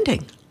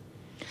reoffending.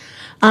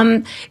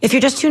 If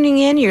you're just tuning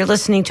in, you're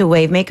listening to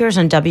WaveMakers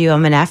on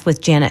WMNF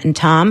with Janet and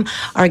Tom.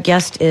 Our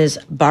guest is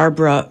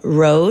Barbara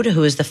Rhode,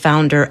 who is the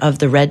founder of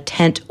the Red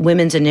Tent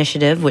Women's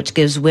Initiative, which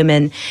gives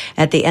women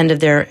at the end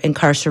of their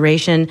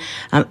incarceration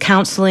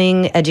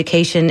counseling,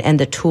 education, and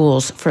the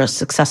tools for a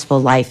successful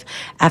life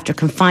after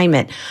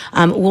confinement.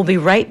 We'll be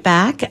right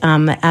back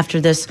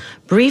after this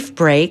brief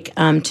break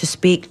to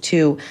speak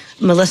to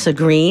Melissa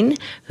Greene,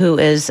 who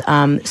is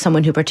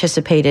someone who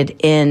participated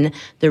in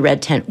the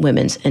Red Tent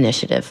Women's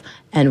Initiative.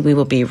 And we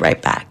will be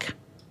right back.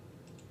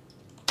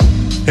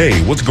 Hey,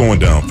 what's going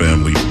down,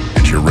 family?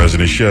 It's your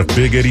resident chef,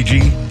 Big Eddie G,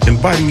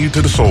 inviting you to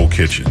the Soul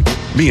Kitchen.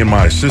 Me and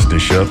my assistant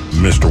chef,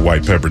 Mr.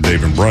 White Pepper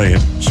David Bryant,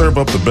 serve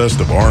up the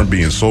best of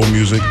R&B and soul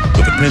music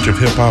with a pinch of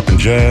hip-hop and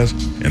jazz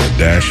and a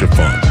dash of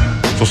fun.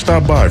 So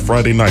stop by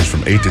Friday nights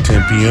from 8 to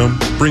 10 p.m.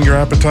 Bring your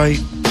appetite,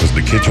 because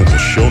the kitchen will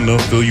sure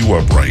enough fill you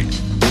up right.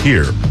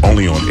 Here,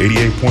 only on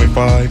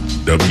 88.5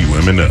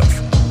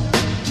 WMNF.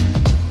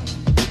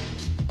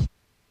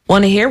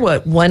 Want to hear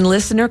what one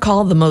listener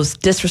called the most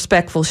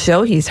disrespectful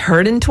show he's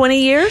heard in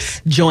 20 years?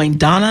 Join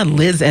Donna,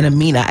 Liz, and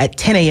Amina at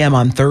 10 a.m.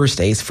 on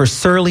Thursdays for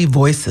Surly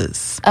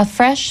Voices. A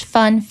fresh,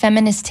 fun,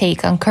 feminist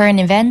take on current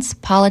events,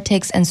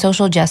 politics, and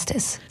social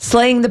justice.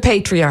 Slaying the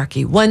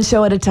patriarchy, one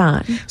show at a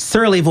time.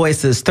 Surly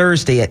Voices,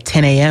 Thursday at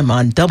 10 a.m.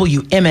 on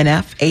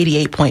WMNF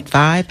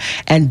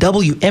 88.5 and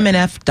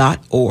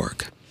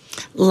WMNF.org.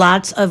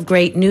 Lots of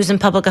great news and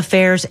public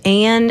affairs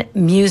and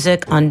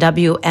music on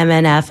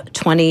WMNF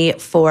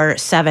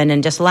 24/7.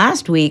 And just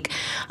last week,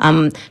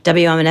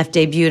 WMNF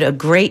debuted a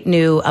great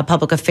new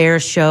public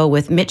affairs show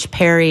with Mitch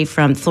Perry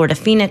from Florida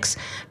Phoenix,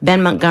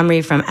 Ben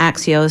Montgomery from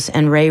Axios,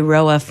 and Ray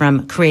Roa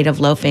from Creative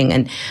Loafing.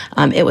 And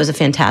it was a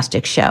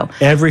fantastic show.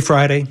 Every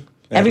Friday?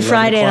 Every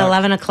Friday at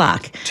 11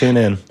 o'clock. Tune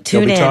in.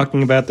 We'll be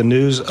talking about the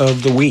news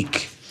of the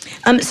week.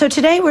 So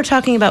today we're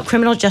talking about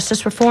criminal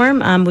justice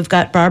reform. We've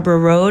got Barbara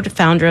Rhode,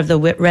 founder of the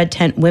Red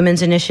Tent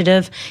Women's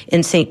Initiative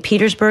in St.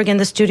 Petersburg, in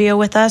the studio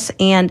with us,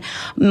 and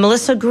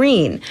Melissa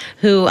Greene,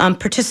 who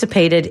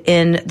participated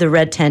in the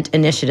Red Tent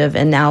Initiative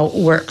and now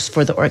works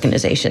for the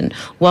organization.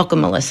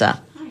 Welcome,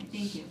 Melissa. Hi,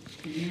 thank you.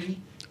 Can you hear me?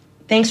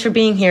 Thanks for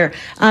being here.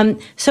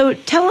 So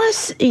tell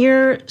us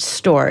your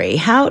story.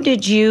 How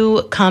did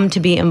you come to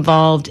be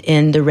involved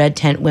in the Red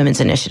Tent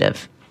Women's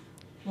Initiative?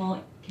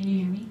 Well, can you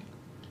hear me?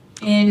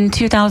 In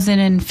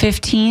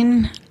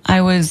 2015, I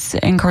was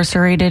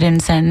incarcerated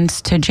and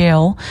sentenced to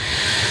jail.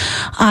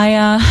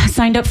 I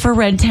signed up for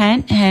Red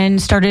Tent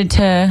and started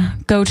to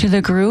go to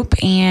the group,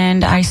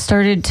 and I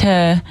started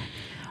to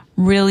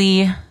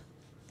really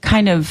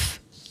kind of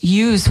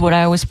use what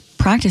I was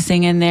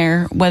practicing in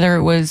there, whether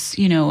it was,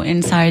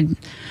 inside,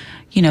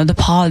 the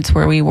pods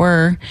where we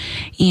were.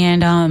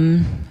 And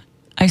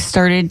I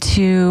started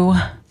to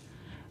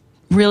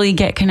really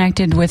get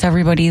connected with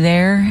everybody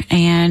there.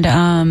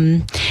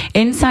 And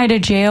inside a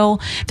jail,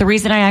 the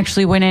reason I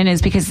actually went in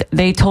is because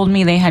they told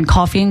me they had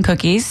coffee and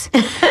cookies.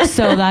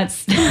 So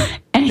that's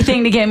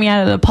anything to get me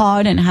out of the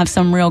pod and have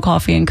some real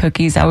coffee and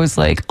cookies. I was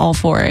like all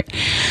for it.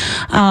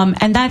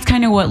 And that's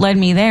kind of what led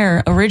me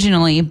there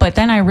originally. But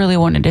then I really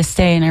wanted to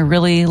stay, and I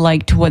really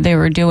liked what they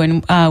were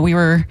doing. We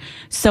were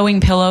sewing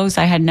pillows.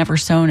 I had never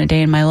sewn a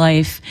day in my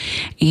life.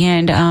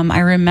 And I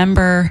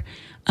remember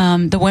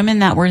the women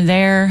that were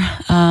there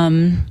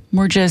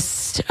were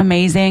just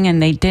amazing,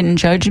 and they didn't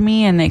judge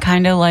me, and they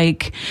kind of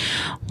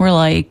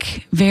were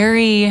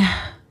very,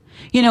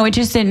 it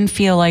just didn't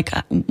feel like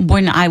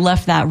when I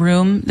left that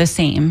room the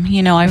same.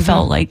 I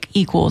felt like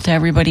equal to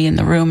everybody in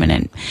the room,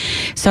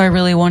 so I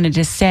really wanted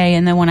to stay.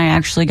 And then when I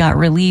actually got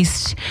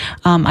released,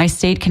 I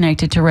stayed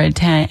connected to Red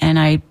Tent, and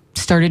I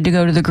started to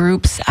go to the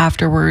groups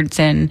afterwards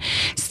and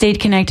stayed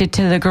connected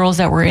to the girls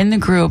that were in the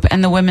group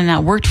and the women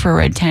that worked for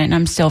Red Tent.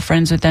 I'm still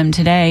friends with them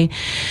today.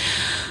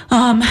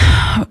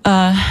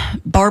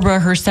 Barbara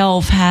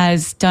herself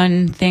has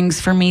done things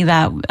for me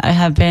that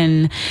have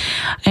been,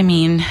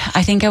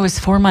 I think I was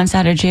 4 months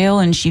out of jail,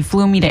 and she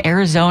flew me to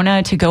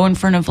Arizona to go in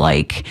front of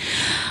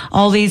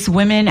all these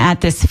women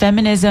at this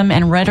feminism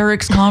and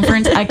rhetorics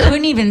conference. I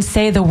couldn't even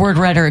say the word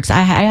rhetorics.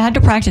 I had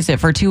to practice it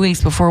for 2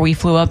 weeks before we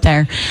flew up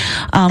there,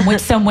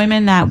 with some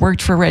women that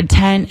worked for Red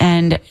Tent.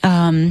 And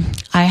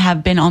I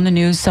have been on the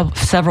news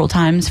several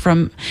times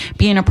from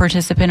being a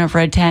participant of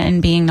Red Tent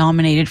and being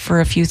nominated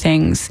for a few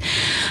things.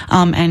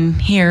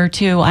 And here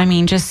too,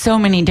 just so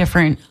many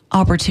different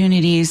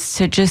opportunities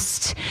to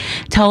just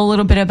tell a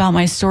little bit about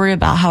my story,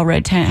 about how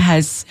Red Tent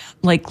has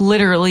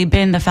literally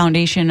been the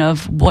foundation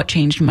of what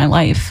changed my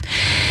life.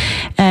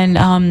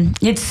 And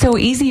it's so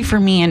easy for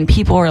me, and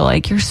people are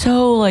like, you're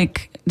so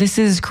this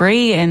is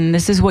great, and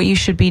this is what you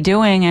should be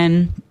doing.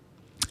 And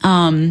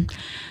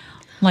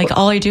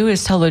all I do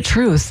is tell the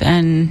truth,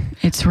 and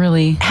it's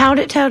really... How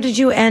did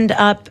you end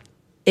up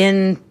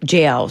in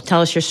jail?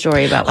 Tell us your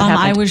story about what happened.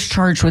 I was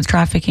charged with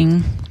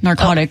trafficking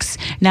narcotics.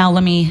 Now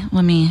let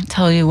me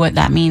tell you what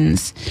that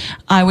means.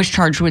 I was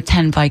charged with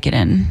 10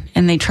 Vicodin,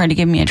 and they tried to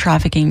give me a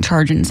trafficking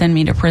charge and send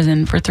me to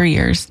prison for 3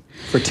 years.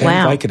 For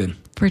 10 Vicodin?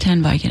 For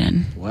 10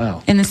 Vicodin.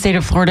 Wow. In the state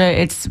of Florida,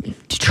 it's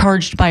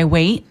charged by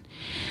weight.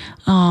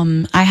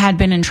 I had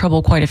been in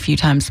trouble quite a few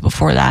times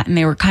before that, and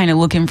they were kind of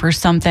looking for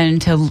something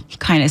to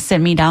kind of sit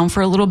me down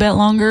for a little bit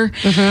longer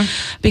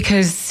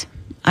because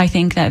I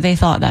think that they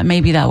thought that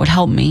maybe that would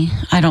help me.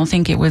 I don't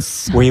think it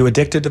was. Were you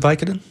addicted to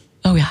Vicodin?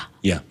 Oh, yeah.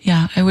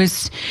 Yeah. I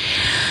was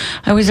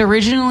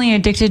originally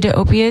addicted to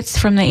opiates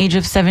from the age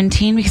of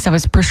 17 because I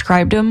was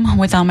prescribed them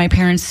without my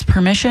parents'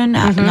 permission,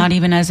 not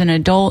even as an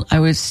adult. I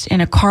was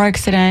in a car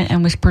accident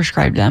and was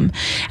prescribed them.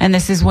 And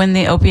this is when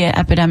the opiate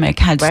epidemic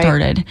had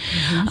started.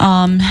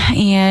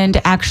 And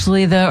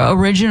actually the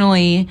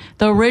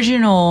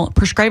original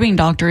prescribing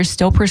doctor is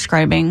still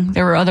prescribing.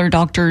 There were other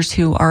doctors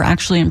who are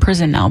actually in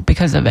prison now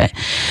because of it.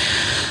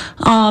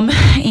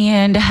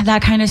 And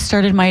that kind of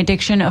started my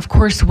addiction. Of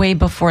course, way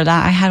before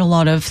that, I had a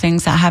lot of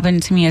things that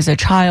happened to me as a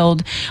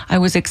child. I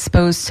was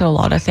exposed to a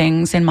lot of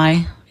things in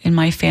my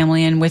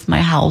family and with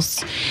my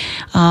house.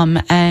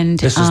 And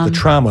this is the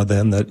trauma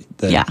then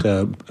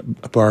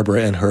that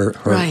Barbara and her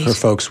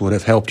folks would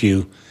have helped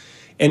you.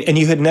 And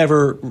you had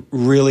never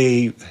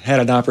really had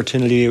an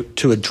opportunity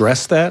to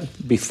address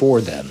that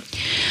before then?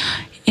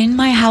 In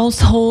my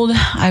household,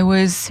 I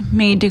was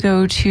made to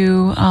go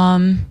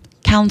to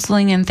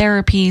counseling and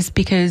therapies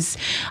because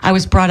I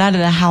was brought out of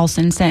the house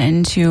and sent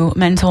into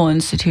mental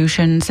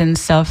institutions and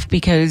stuff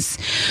because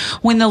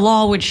when the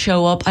law would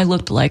show up, I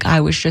looked like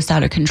I was just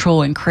out of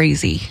control and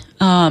crazy.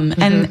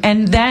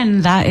 And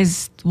then that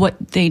is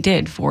what they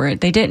did for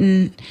it. They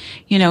didn't,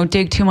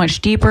 dig too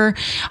much deeper.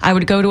 I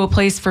would go to a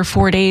place for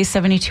 4 days,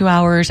 72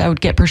 hours. I would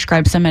get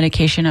prescribed some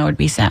medication. I would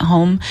be sent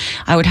home.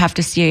 I would have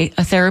to see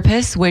a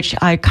therapist, which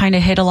I kind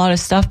of hid a lot of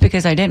stuff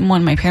because I didn't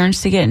want my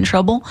parents to get in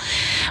trouble.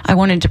 I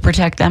wanted to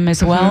protect them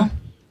as well.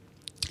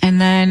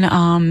 And then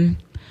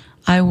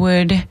I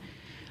went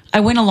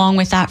along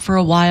with that for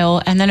a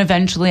while, and then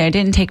eventually I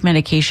didn't take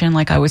medication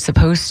like I was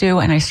supposed to,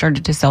 and I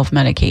started to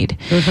self-medicate.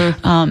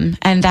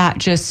 And that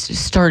just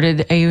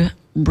started a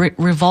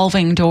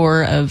revolving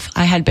door of,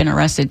 I had been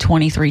arrested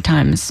 23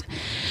 times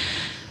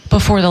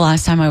before the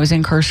last time I was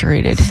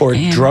incarcerated. For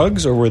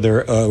drugs, or were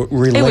there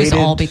related? It was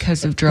all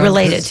because of drugs.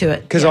 Related to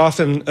it. Because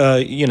often,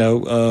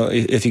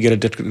 if you get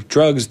addicted to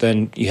drugs,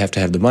 then you have to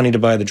have the money to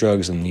buy the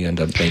drugs, and you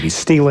end up maybe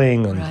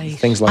stealing and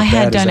things like that.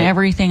 I had done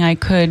everything I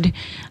could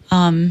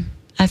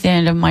at the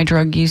end of my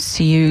drug use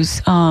to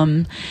use.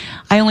 I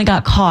only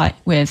got caught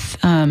with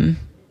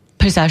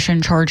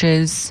possession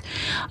charges,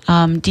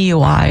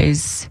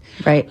 DUIs,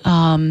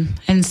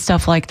 and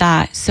stuff like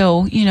that.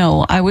 So,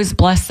 I was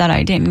blessed that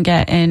I didn't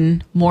get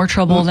in more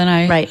trouble than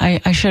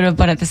I should have,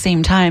 but at the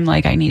same time,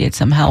 I needed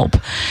some help.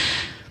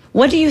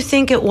 What do you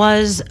think it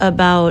was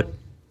about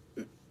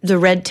the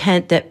red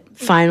tent that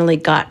finally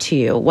got to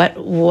you? What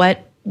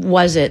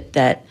was it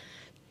that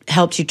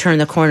helped you turn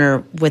the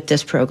corner with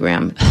this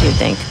program, do you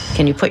think?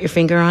 Can you put your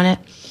finger on it?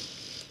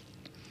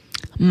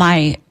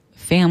 My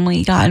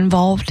family got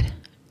involved,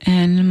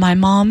 and my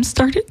mom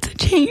started to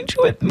change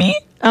with me.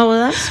 Oh,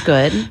 well, that's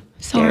good.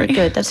 Sorry. Very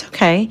good. That's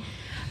okay.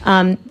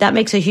 That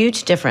makes a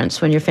huge difference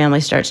when your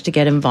family starts to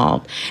get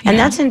involved. And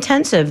that's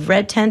intensive.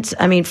 Red tents,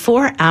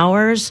 4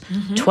 hours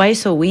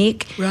twice a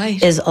week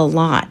is a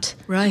lot.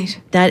 Right.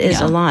 That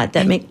is a lot.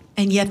 And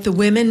yet the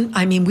women,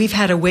 we've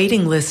had a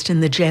waiting list in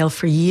the jail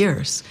for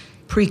years,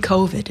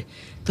 pre-COVID.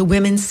 The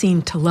women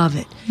seem to love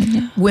it.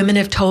 Yeah. Women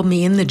have told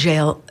me in the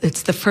jail,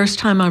 it's the first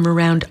time I'm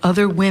around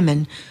other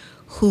women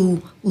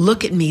who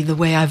look at me the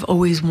way I've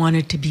always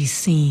wanted to be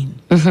seen.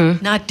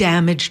 Not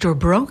damaged or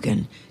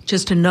broken,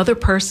 just another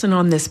person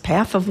on this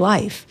path of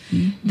life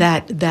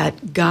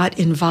that got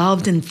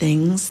involved in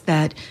things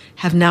that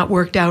have not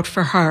worked out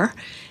for her,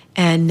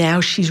 and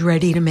now she's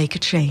ready to make a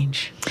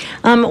change.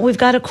 We've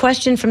got a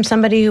question from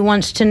somebody who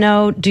wants to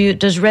know,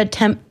 does Red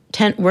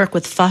Tent work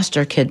with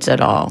foster kids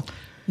at all?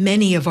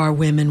 Many of our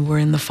women were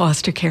in the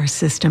foster care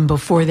system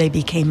before they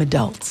became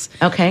adults.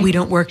 Okay. We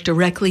don't work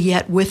directly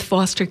yet with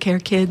foster care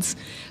kids,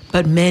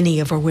 but many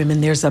of our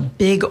women, there's a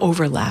big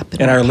overlap.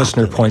 And our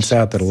listener points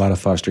out that a lot of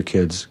foster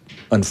kids,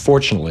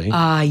 unfortunately,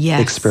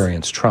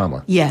 experience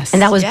trauma. Yes.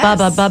 And that was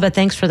Bubba. Bubba,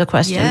 thanks for the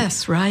question.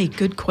 Yes, right.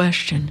 Good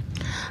question.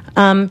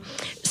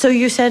 So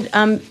you said,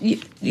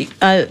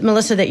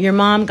 Melissa, that your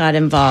mom got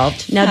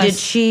involved. Now, did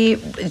she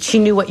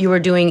knew what you were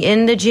doing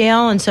in the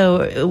jail, and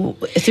so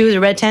through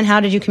the Red Tent, how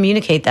did you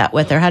communicate that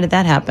with her? How did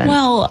that happen?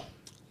 Well,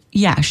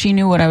 yeah, she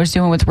knew what I was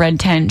doing with Red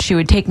Tent. She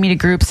would take me to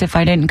groups if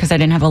I didn't, because I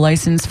didn't have a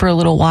license for a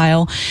little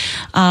while.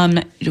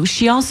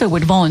 She also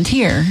would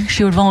volunteer.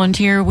 She would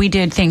volunteer. We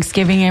did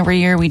Thanksgiving every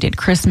year. We did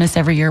Christmas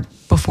every year.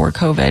 before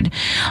COVID.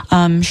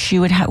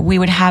 We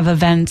would have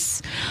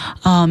events,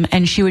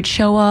 and she would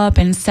show up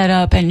and set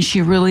up, and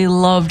she really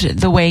loved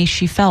the way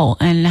she felt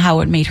and how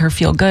it made her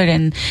feel good,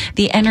 and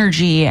the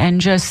energy, and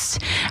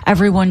just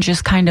everyone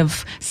just kind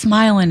of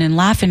smiling and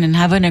laughing and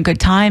having a good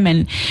time.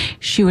 And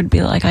she would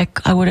be like,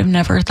 I would have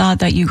never thought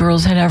that you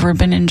girls had ever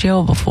been in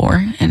jail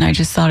before. And I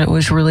just thought it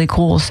was really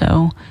cool.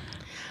 So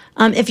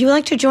if you would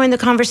like to join the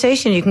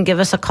conversation, you can give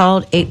us a call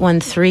at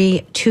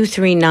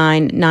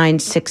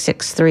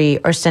 813-239-9663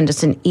 or send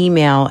us an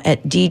email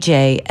at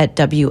dj@wmnf.org.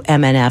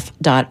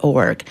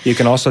 You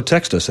can also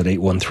text us at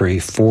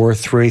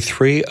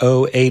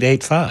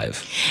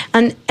 813-433-0885.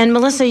 And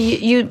Melissa,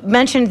 you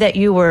mentioned that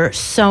you were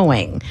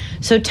sewing.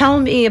 So tell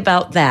me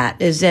about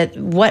that. Is that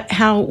what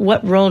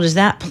role does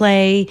that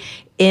play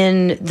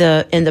in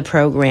the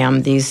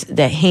program?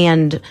 The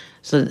hand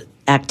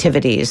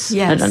activities.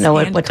 Yes, I don't know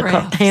what to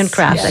call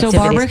handcraft activities. So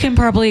Barbara can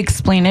probably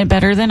explain it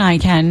better than I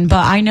can,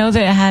 but I know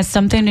that it has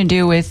something to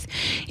do with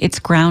its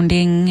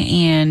grounding,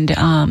 and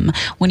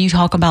when you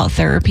talk about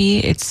therapy,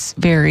 it's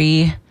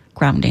very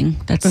grounding.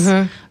 That's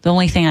the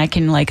only thing I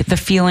can, the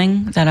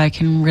feeling that I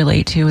can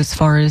relate to as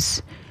far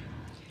as...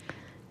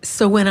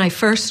 So when I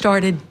first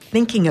started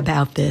thinking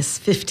about this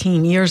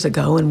 15 years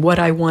ago and what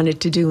I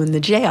wanted to do in the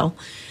jail,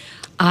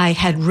 I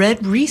had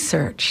read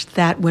research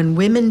that when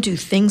women do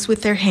things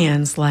with their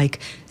hands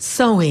like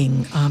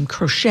sewing,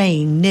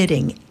 crocheting,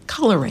 knitting,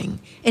 coloring,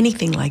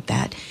 anything like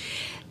that,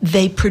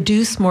 they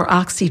produce more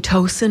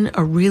oxytocin,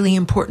 a really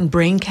important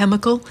brain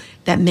chemical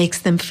that makes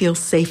them feel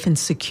safe and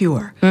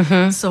secure.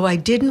 So I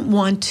didn't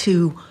want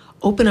to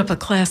open up a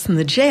class in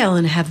the jail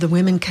and have the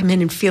women come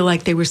in and feel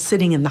like they were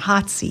sitting in the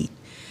hot seat.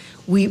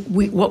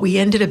 What we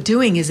ended up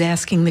doing is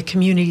asking the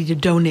community to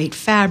donate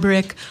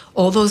fabric,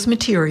 all those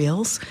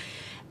materials.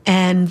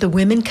 And the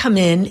women come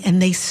in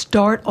and they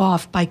start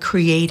off by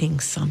creating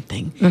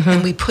something.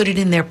 And we put it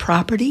in their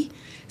property.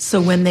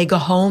 So when they go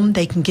home,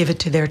 they can give it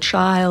to their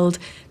child,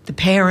 the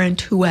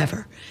parent,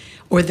 whoever,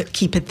 or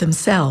keep it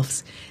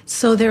themselves.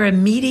 So they're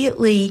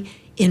immediately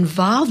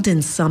involved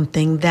in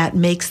something that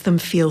makes them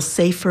feel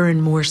safer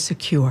and more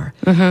secure,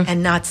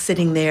 and not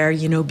sitting there,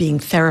 being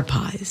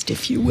therapized,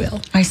 if you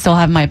will. I still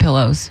have my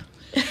pillows.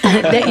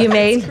 That you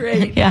made? That's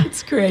great. Yeah.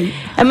 It's great.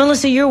 And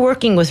Melissa, you're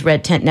working with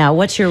Red Tent now.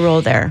 What's your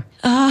role there?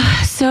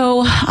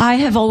 So I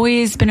have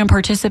always been a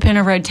participant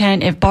of Red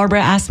Tent. If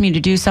Barbara asks me to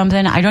do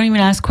something, I don't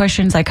even ask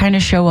questions. I kind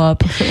of show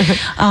up.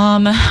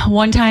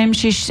 One time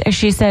she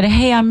said,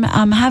 "Hey, I'm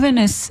having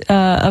this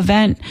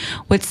event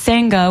with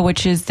Sangha,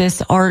 which is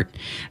this art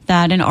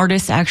that an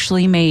artist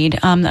actually made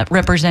that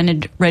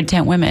represented Red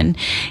Tent women,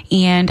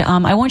 and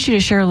I want you to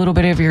share a little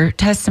bit of your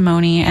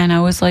testimony." And I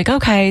was like,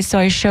 "Okay." So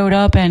I showed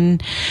up,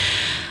 and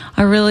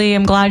I really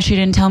am glad she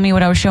didn't tell me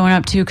what I was showing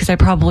up to, because I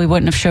probably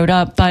wouldn't have showed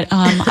up. But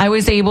I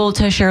was able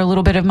to share a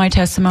little bit of my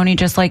testimony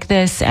just like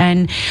this.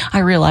 And I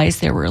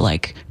realized there were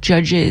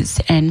judges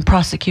and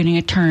prosecuting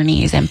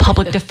attorneys and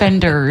public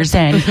defenders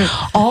and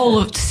all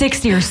of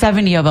 60 or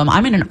 70 of them.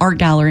 I'm in an art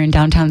gallery in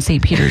downtown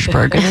St.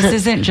 Petersburg. This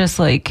isn't just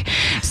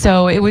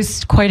so it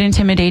was quite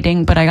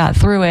intimidating, but I got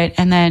through it.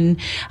 And then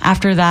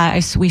after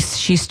that,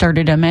 she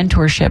started a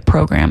mentorship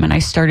program, and I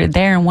started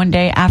there. And one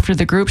day after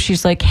the group,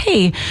 she's like,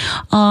 "Hey,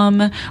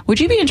 would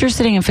you be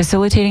interested in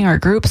facilitating our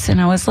groups?"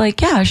 And I was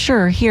like, "Yeah,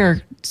 sure.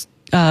 Here,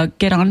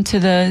 get onto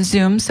the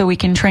Zoom so we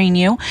can train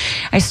you."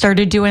 I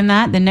started doing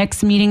that. The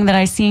next meeting that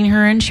I seen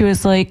her in, she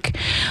was like,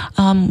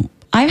 "I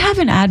have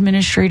an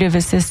administrative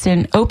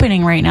assistant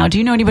opening right now. Do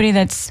you know anybody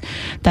that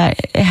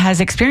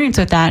has experience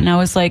with that?" And I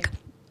was like,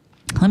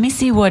 "Let me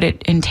see what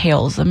it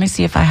entails. Let me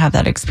see if I have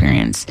that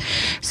experience."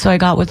 So I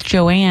got with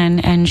Joanne,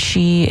 and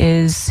she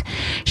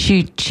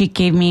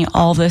gave me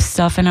all this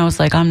stuff, and I was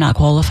like, "I'm not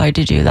qualified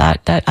to do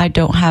that. That I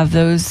don't have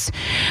those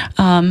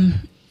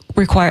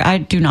I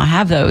do not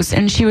have those."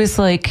 And she was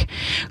like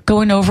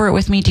going over it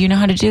with me. "Do you know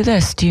how to do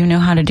this? Do you know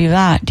how to do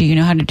that? Do you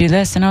know how to do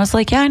this?" And I was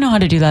like, "Yeah, I know how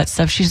to do that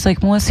stuff." She's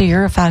like, "Melissa,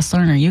 you're a fast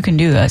learner. You can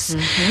do this."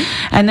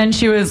 And then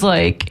she was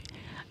like,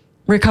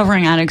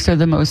 "Recovering addicts are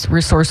the most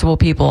resourceful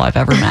people I've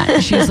ever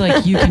met." She's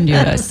like, "You can do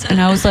this."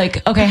 And I was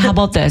like, "Okay, how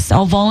about this?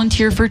 I'll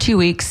volunteer for 2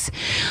 weeks,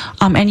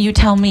 and you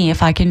tell me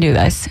if I can do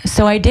this."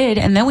 So I did,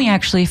 and then we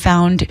actually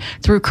found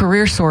through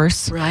Career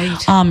Source. Right.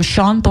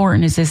 Sean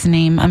Thornton is his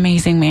name.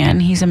 Amazing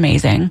man. He's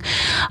amazing.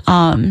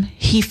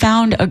 He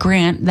found a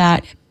grant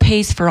that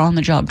pays for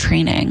on-the-job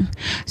training.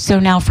 So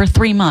now for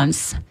 3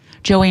 months,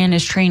 Joanne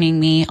is training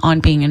me on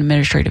being an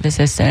administrative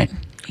assistant.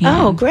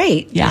 Oh,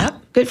 great. Yeah. Yep.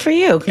 Good for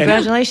you.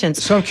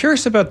 Congratulations. So I'm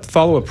curious about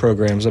follow-up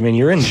programs. I mean,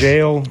 you're in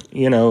jail,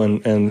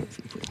 and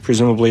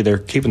presumably they're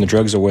keeping the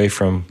drugs away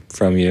from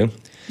you.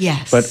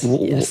 Yes. But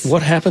yes.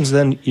 What happens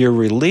then? You're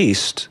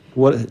released.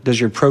 What does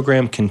your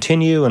program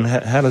continue, and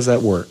how does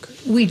that work?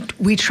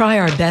 We try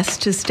our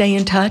best to stay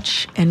in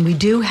touch, and we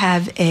do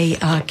have a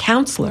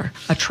counselor,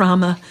 a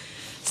trauma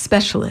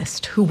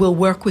specialist, who will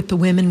work with the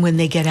women when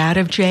they get out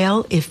of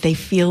jail if they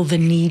feel the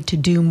need to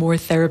do more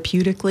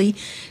therapeutically.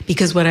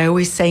 Because what I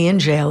always say in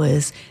jail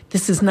is,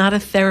 this is not a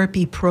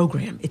therapy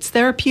program. It's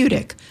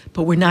therapeutic,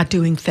 but we're not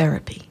doing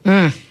therapy.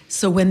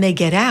 So when they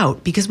get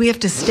out, because we have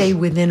to stay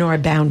within our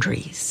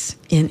boundaries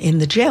in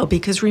the jail,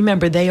 because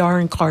remember, they are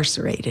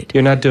incarcerated.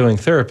 You're not doing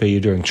therapy,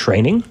 you're doing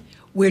training?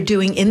 We're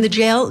doing in the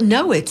jail?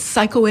 No, it's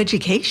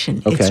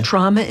psychoeducation. Okay. It's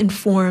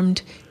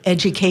trauma-informed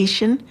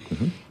education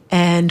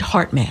and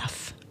heart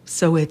math.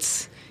 So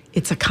it's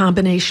a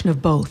combination of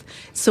both.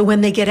 So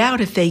when they get out,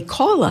 if they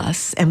call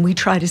us and we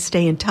try to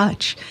stay in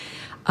touch,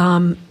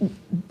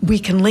 we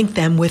can link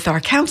them with our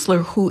counselor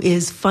who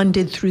is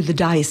funded through the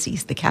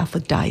diocese, the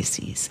Catholic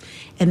diocese.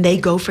 And they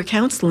go for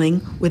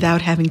counseling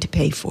without having to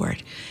pay for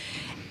it.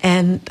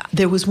 And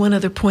there was one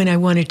other point I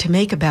wanted to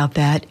make about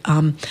that.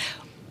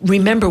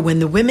 Remember, when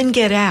the women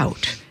get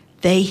out,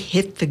 they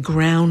hit the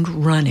ground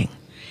running.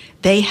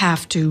 They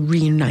have to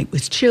reunite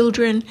with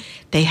children.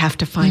 They have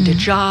to find a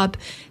job.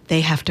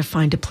 They have to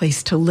find a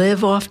place to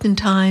live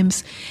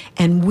oftentimes.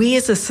 And we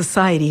as a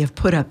society have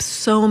put up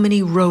so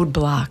many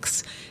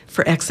roadblocks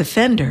for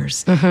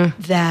ex-offenders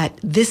that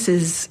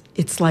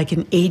it's like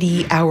an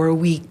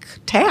 80-hour-a-week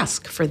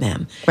task for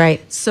them.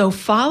 Right. So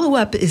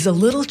follow-up is a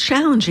little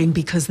challenging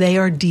because they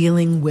are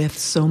dealing with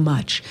so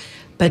much.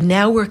 But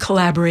now we're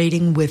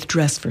collaborating with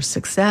Dress for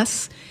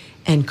Success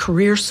and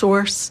Career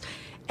Source,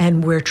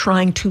 and we're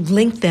trying to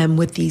link them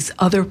with these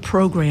other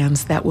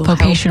programs that will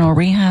vocational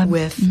rehab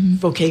with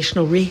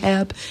vocational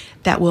rehab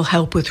that will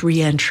help with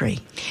reentry.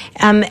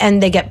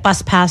 And they get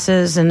bus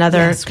passes and other.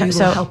 Yes, we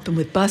will help them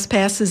with bus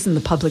passes, and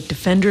the public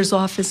defender's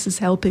office is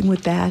helping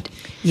with that.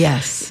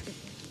 Yes.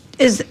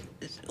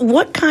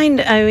 What kind?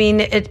 I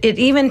mean, it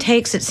even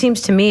takes, it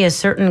seems to me, a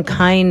certain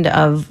kind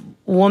of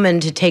woman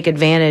to take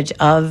advantage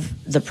of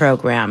the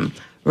program,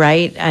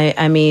 right?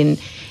 I mean,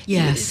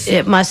 yes,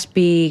 it must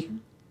be.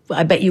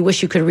 I bet you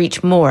wish you could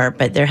reach more,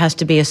 but there has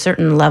to be a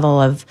certain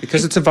level of...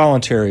 Because it's a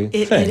voluntary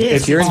thing. It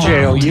is. If you're in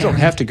jail, you don't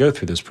have to go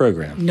through this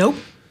program. Nope.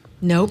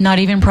 Not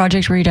even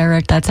Project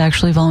Redirect. That's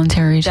actually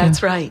voluntary, too.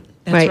 That's right.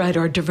 That's right,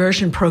 our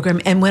diversion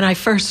program. And when I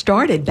first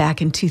started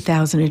back in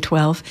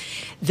 2012,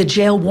 the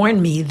jail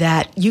warned me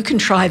that you can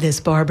try this,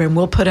 Barbara, and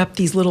we'll put up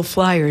these little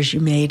flyers you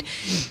made.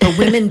 But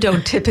women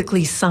don't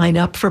typically sign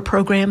up for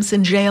programs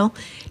in jail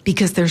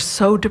because they're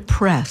so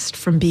depressed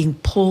from being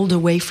pulled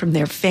away from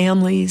their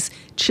families,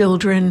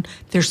 children.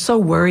 They're so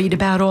worried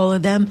about all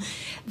of them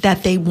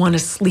that they want to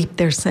sleep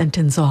their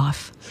sentence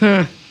off.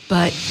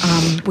 But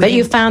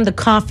you found the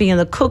coffee and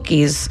the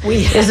cookies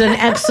is an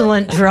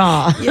excellent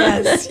draw.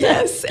 Yes,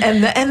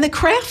 and the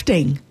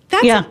crafting.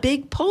 That's a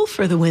big pull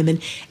for the women.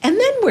 And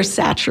then we're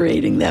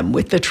saturating them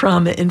with the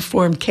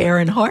trauma-informed care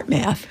and heart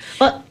math.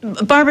 Well,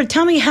 Barbara,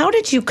 tell me, how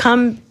did you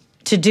come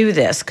to do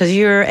this? Because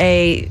you're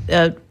a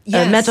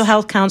mental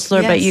health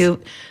counselor, but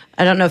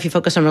I don't know if you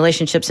focus on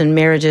relationships and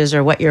marriages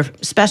or what your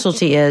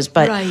specialty is,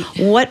 but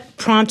what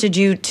prompted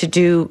you to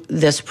do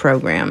this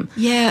program?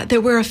 Yeah,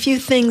 there were a few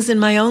things in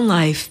my own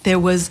life.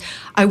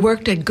 I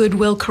worked at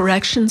Goodwill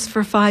Corrections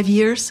for 5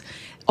 years.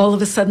 All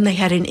of a sudden, they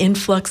had an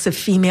influx of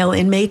female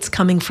inmates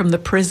coming from the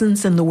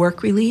prisons and the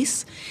work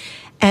release.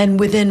 And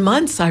within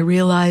months, I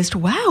realized,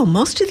 wow,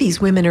 most of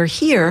these women are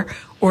here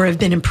or have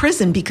been in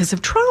prison because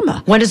of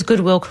trauma. What is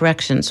Goodwill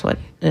Corrections?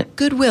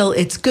 Goodwill.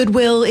 It's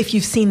Goodwill. If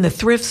you've seen the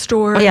thrift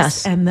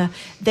stores, and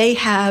they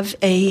had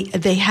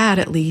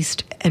at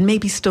least, and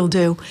maybe still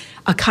do,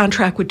 a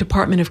contract with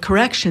Department of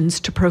Corrections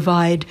to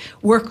provide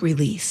work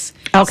release.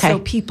 Okay. So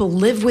people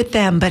live with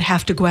them but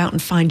have to go out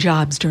and find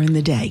jobs during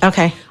the day.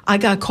 Okay. I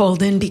got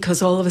called in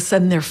because all of a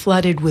sudden they're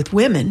flooded with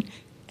women.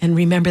 And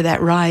remember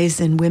that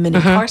rise in women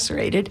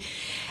incarcerated.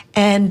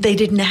 And they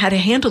didn't know how to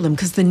handle them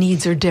because the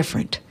needs are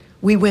different.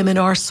 We women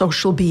are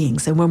social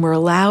beings. And when we're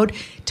allowed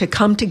to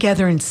come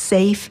together in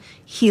safe,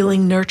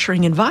 healing,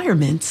 nurturing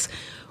environments,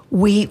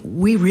 we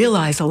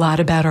realize a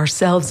lot about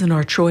ourselves and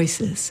our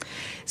choices.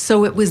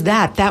 So it was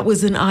that. That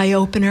was an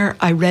eye-opener.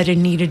 I read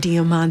Anita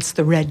Diamant's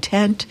The Red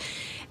Tent.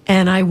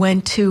 And I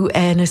went to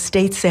an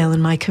estate sale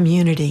in my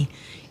community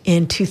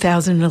in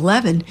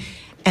 2011.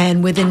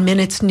 And within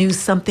minutes knew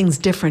something's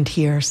different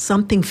here.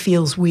 Something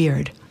feels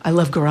weird. I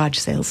love garage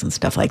sales and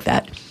stuff like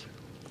that.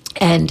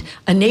 And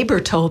a neighbor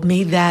told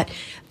me that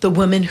the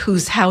woman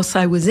whose house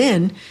I was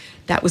in,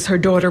 that was her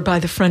daughter by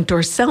the front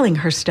door selling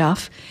her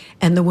stuff,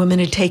 and the woman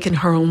had taken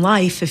her own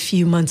life a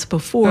few months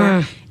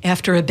before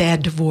after a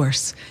bad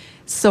divorce.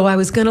 So I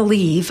was going to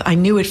leave. I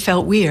knew it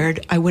felt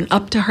weird. I went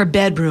up to her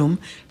bedroom.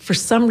 For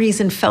some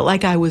reason, felt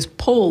like I was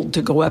pulled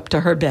to go up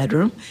to her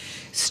bedroom.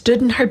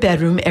 Stood in her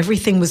bedroom,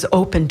 everything was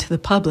open to the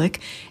public,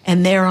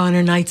 and there on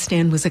her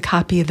nightstand was a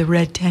copy of The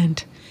Red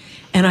Tent.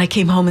 And I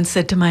came home and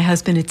said to my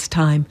husband, it's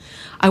time.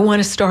 I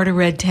want to start a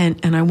red tent,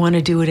 and I want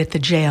to do it at the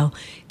jail,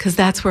 because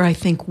that's where I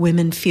think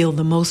women feel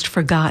the most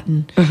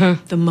forgotten,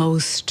 the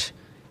most,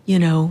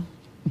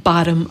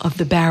 bottom of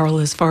the barrel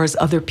as far as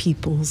other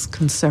people's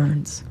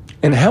concerns.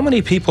 And how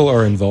many people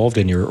are involved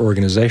in your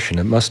organization?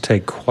 It must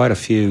take quite a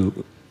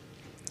few,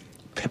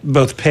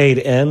 both paid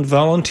and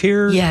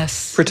volunteer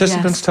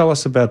participants. Yes. Tell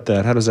us about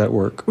that. How does that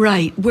work?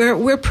 Right.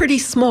 We're pretty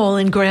small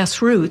in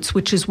grassroots,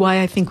 which is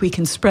why I think we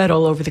can spread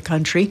all over the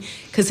country,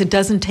 because it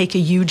doesn't take a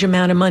huge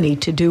amount of money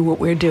to do what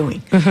we're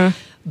doing.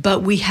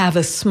 but we have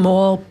a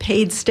small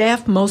paid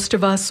staff. Most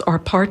of us are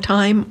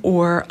part-time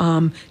or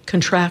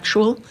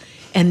contractual,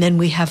 and then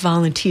we have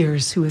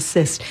volunteers who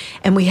assist.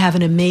 And we have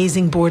an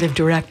amazing board of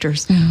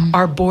directors. Mm-hmm.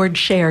 Our board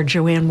chair,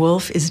 Joanne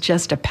Wolf, is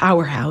just a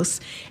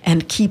powerhouse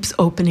and keeps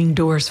opening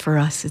doors for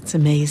us. It's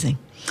amazing.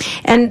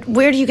 And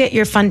where do you get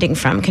your funding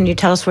from? Can you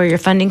tell us where your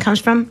funding comes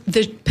from?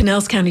 The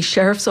Pinellas County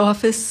Sheriff's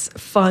Office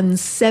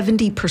funds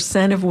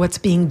 70% of what's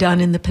being done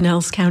in the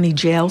Pinellas County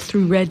Jail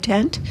through Red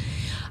Tent.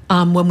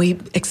 When we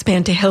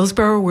expand to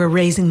Hillsborough, we're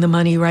raising the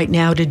money right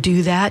now to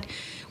do that.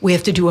 We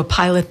have to do a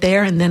pilot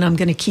there, and then I'm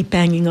going to keep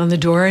banging on the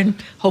door, and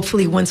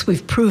hopefully once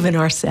we've proven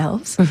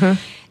ourselves.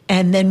 Mm-hmm.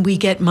 And then we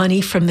get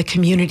money from the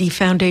Community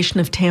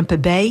Foundation of Tampa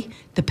Bay,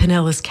 the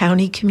Pinellas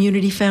County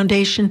Community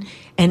Foundation,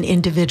 and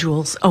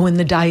individuals. Oh, and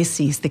the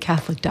diocese, the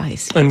Catholic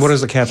diocese. And what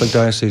does the Catholic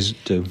diocese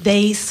do?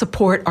 They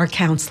support our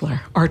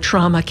counselor, our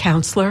trauma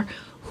counselor,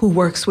 who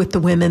works with the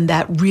women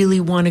that really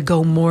want to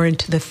go more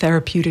into the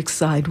therapeutic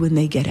side when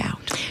they get out.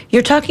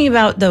 You're talking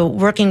about the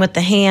working with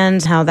the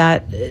hands, how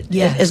that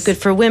is good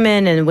for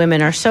women, and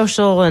women are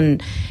social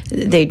and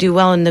they do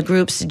well in the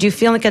groups. Do you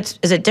feel like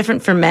is it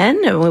different for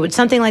men? Would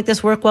something like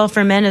this work well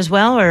for men as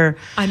well? Or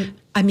I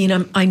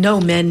know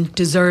men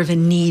deserve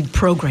and need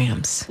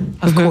programs,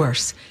 of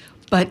course.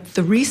 But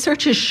the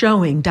research is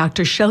showing,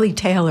 Dr. Shelley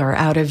Taylor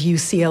out of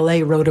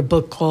UCLA wrote a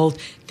book called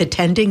The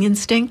Tending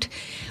Instinct.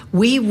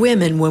 We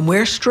women, when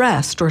we're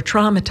stressed or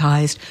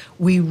traumatized,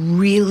 we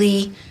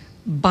really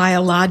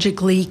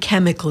biologically,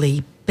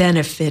 chemically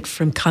benefit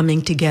from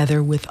coming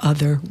together with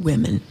other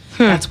women.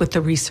 That's what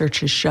the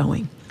research is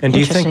showing. And do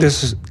you think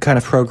this kind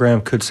of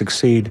program could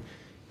succeed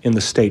in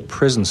the state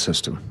prison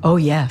system? Oh,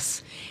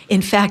 yes.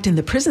 In fact, in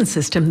the prison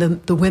system,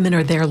 the women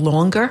are there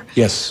longer.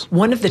 Yes.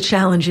 One of the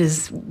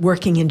challenges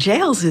working in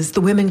jails is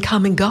the women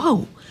come and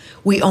go.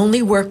 We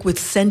only work with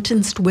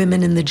sentenced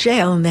women in the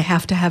jail, and they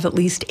have to have at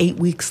least 8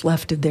 weeks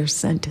left of their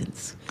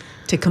sentence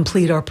to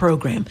complete our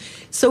program.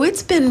 So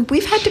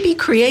we've had to be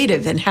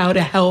creative in how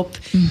to help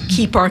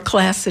keep our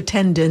class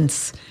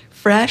attendance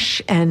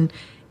fresh and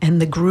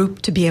the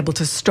group to be able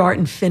to start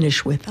and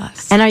finish with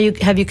us. And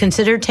have you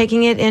considered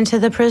taking it into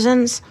the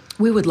prisons?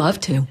 We would love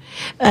to.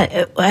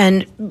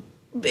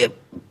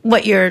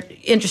 What you're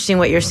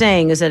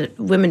saying is that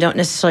women don't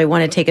necessarily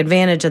want to take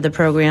advantage of the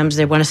programs.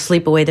 They want to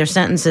sleep away their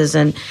sentences.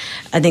 And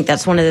I think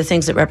that's one of the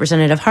things that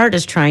Representative Hart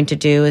is trying to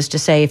do, is to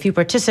say, if you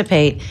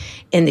participate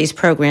in these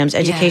programs,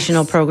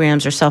 educational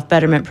programs or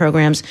self-betterment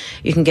programs,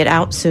 you can get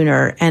out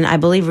sooner. And I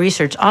believe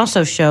research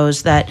also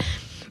shows that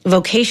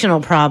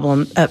vocational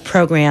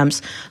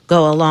programs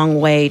go a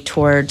long way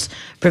towards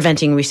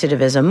preventing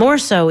recidivism, more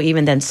so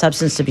even than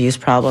substance abuse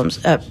programs,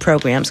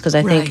 because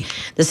I think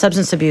the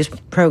substance abuse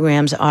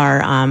programs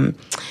are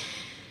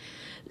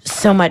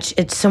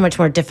it's so much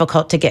more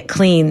difficult to get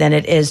clean than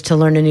it is to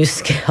learn a new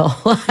skill,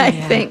 I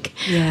think,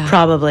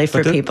 probably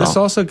for people. This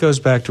also goes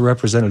back to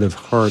Representative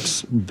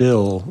Hart's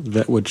bill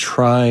that would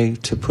try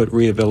to put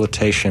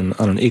rehabilitation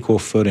on an equal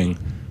footing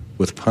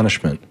with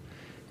punishment.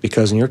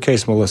 Because in your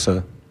case,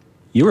 Melissa,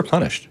 you were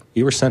punished.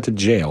 You were sent to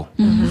jail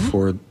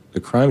for the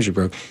crimes you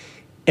broke.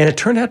 And it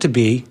turned out to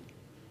be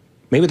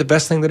maybe the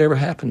best thing that ever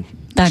happened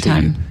that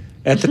time. You.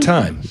 At the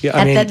time. Yeah,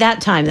 at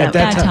that time.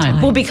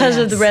 Well, because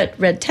of the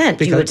red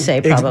tent, you would say,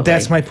 probably.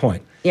 That's my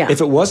point. Yeah.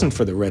 If it wasn't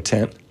for the red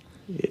tent,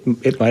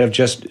 it might have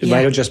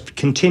just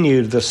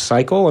continued the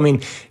cycle. I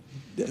mean,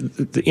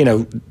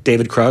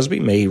 David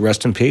Crosby, may he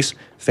rest in peace,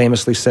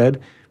 famously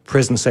said,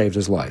 prison saved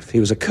his life. He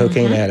was a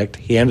cocaine addict.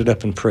 He ended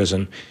up in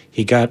prison.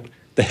 He got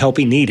the help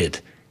he needed.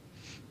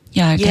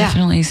 Yeah, it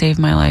definitely saved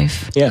my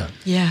life. Yeah.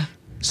 Yeah.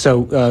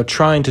 So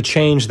trying to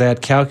change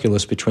that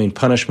calculus between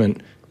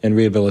punishment and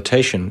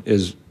rehabilitation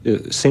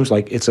seems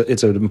like it's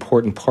an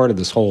important part of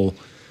this whole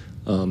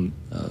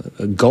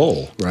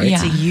goal, right?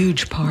 It's a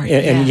huge part.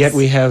 And yet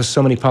we have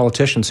so many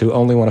politicians who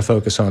only want to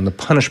focus on the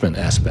punishment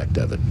aspect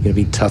of it,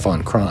 be tough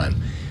on crime.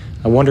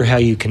 I wonder how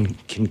you can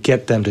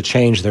get them to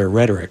change their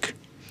rhetoric.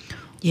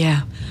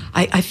 Yeah.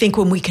 I think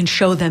when we can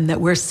show them that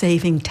we're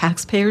saving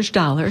taxpayers'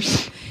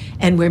 dollars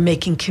and we're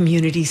making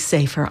communities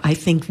safer, I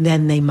think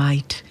then they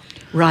might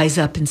rise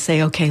up and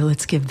say, okay,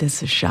 let's give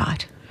this a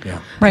shot. Yeah.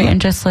 Right, and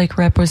just like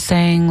Rep was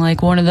saying,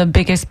 like one of the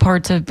biggest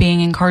parts of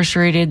being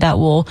incarcerated that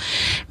will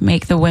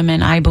make the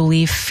women, I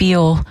believe,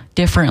 feel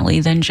differently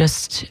than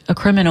just a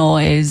criminal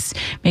is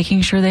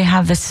making sure they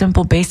have the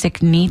simple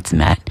basic needs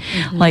met.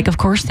 Like, of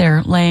course,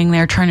 they're laying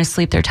there trying to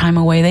sleep their time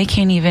away. They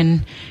can't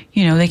even,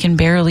 they can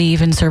barely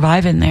even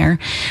survive in there.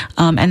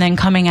 And then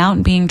coming out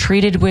and being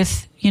treated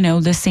with,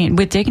 the same,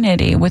 with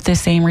dignity, with the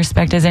same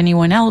respect as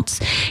anyone else,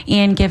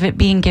 and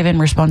being given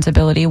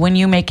responsibility. When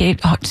you make it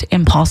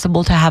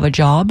impossible to have a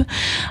job,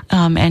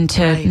 and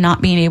to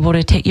not being able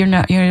to take, you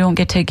don't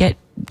get to get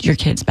your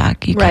kids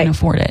back. You can't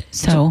afford it.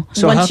 So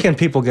how can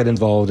people get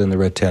involved in the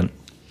Red Tent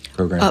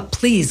program?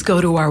 Please go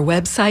to our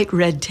website,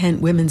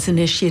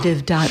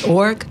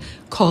 redtentwomensinitiative.org,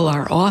 call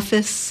our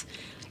office.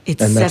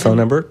 It's And that phone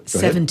number?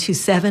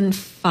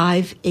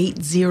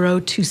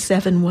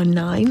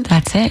 727-580-2719.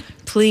 That's it.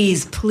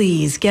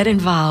 Please get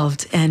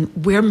involved. And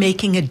we're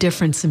making a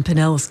difference in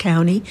Pinellas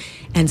County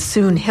and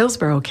soon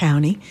Hillsborough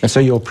County. And so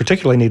you'll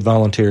particularly need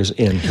volunteers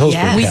in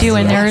Hillsborough Yes. County. We do,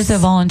 and right? there is a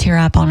volunteer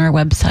app on our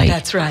website.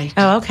 That's right.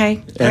 Oh, okay.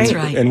 And, That's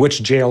right. And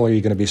which jail are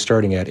you going to be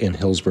starting at in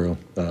Hillsborough?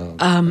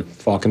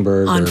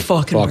 Falkenberg? On or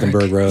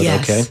Falkenberg. Road,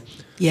 Yes. okay.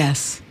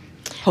 Yes.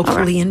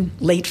 Hopefully in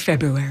late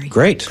February.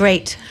 Great.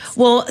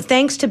 Well,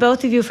 thanks to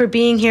both of you for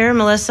being here,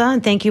 Melissa,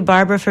 and thank you,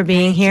 Barbara, for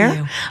being here.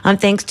 you.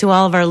 Thanks to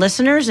all of our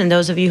listeners and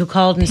those of you who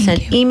called and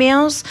sent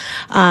emails.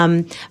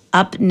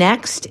 Up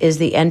next is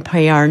the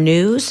NPR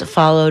News,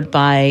 followed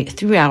by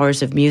 3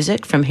 hours of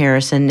music from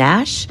Harrison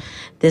Nash.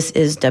 This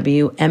is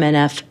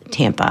WMNF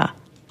Tampa.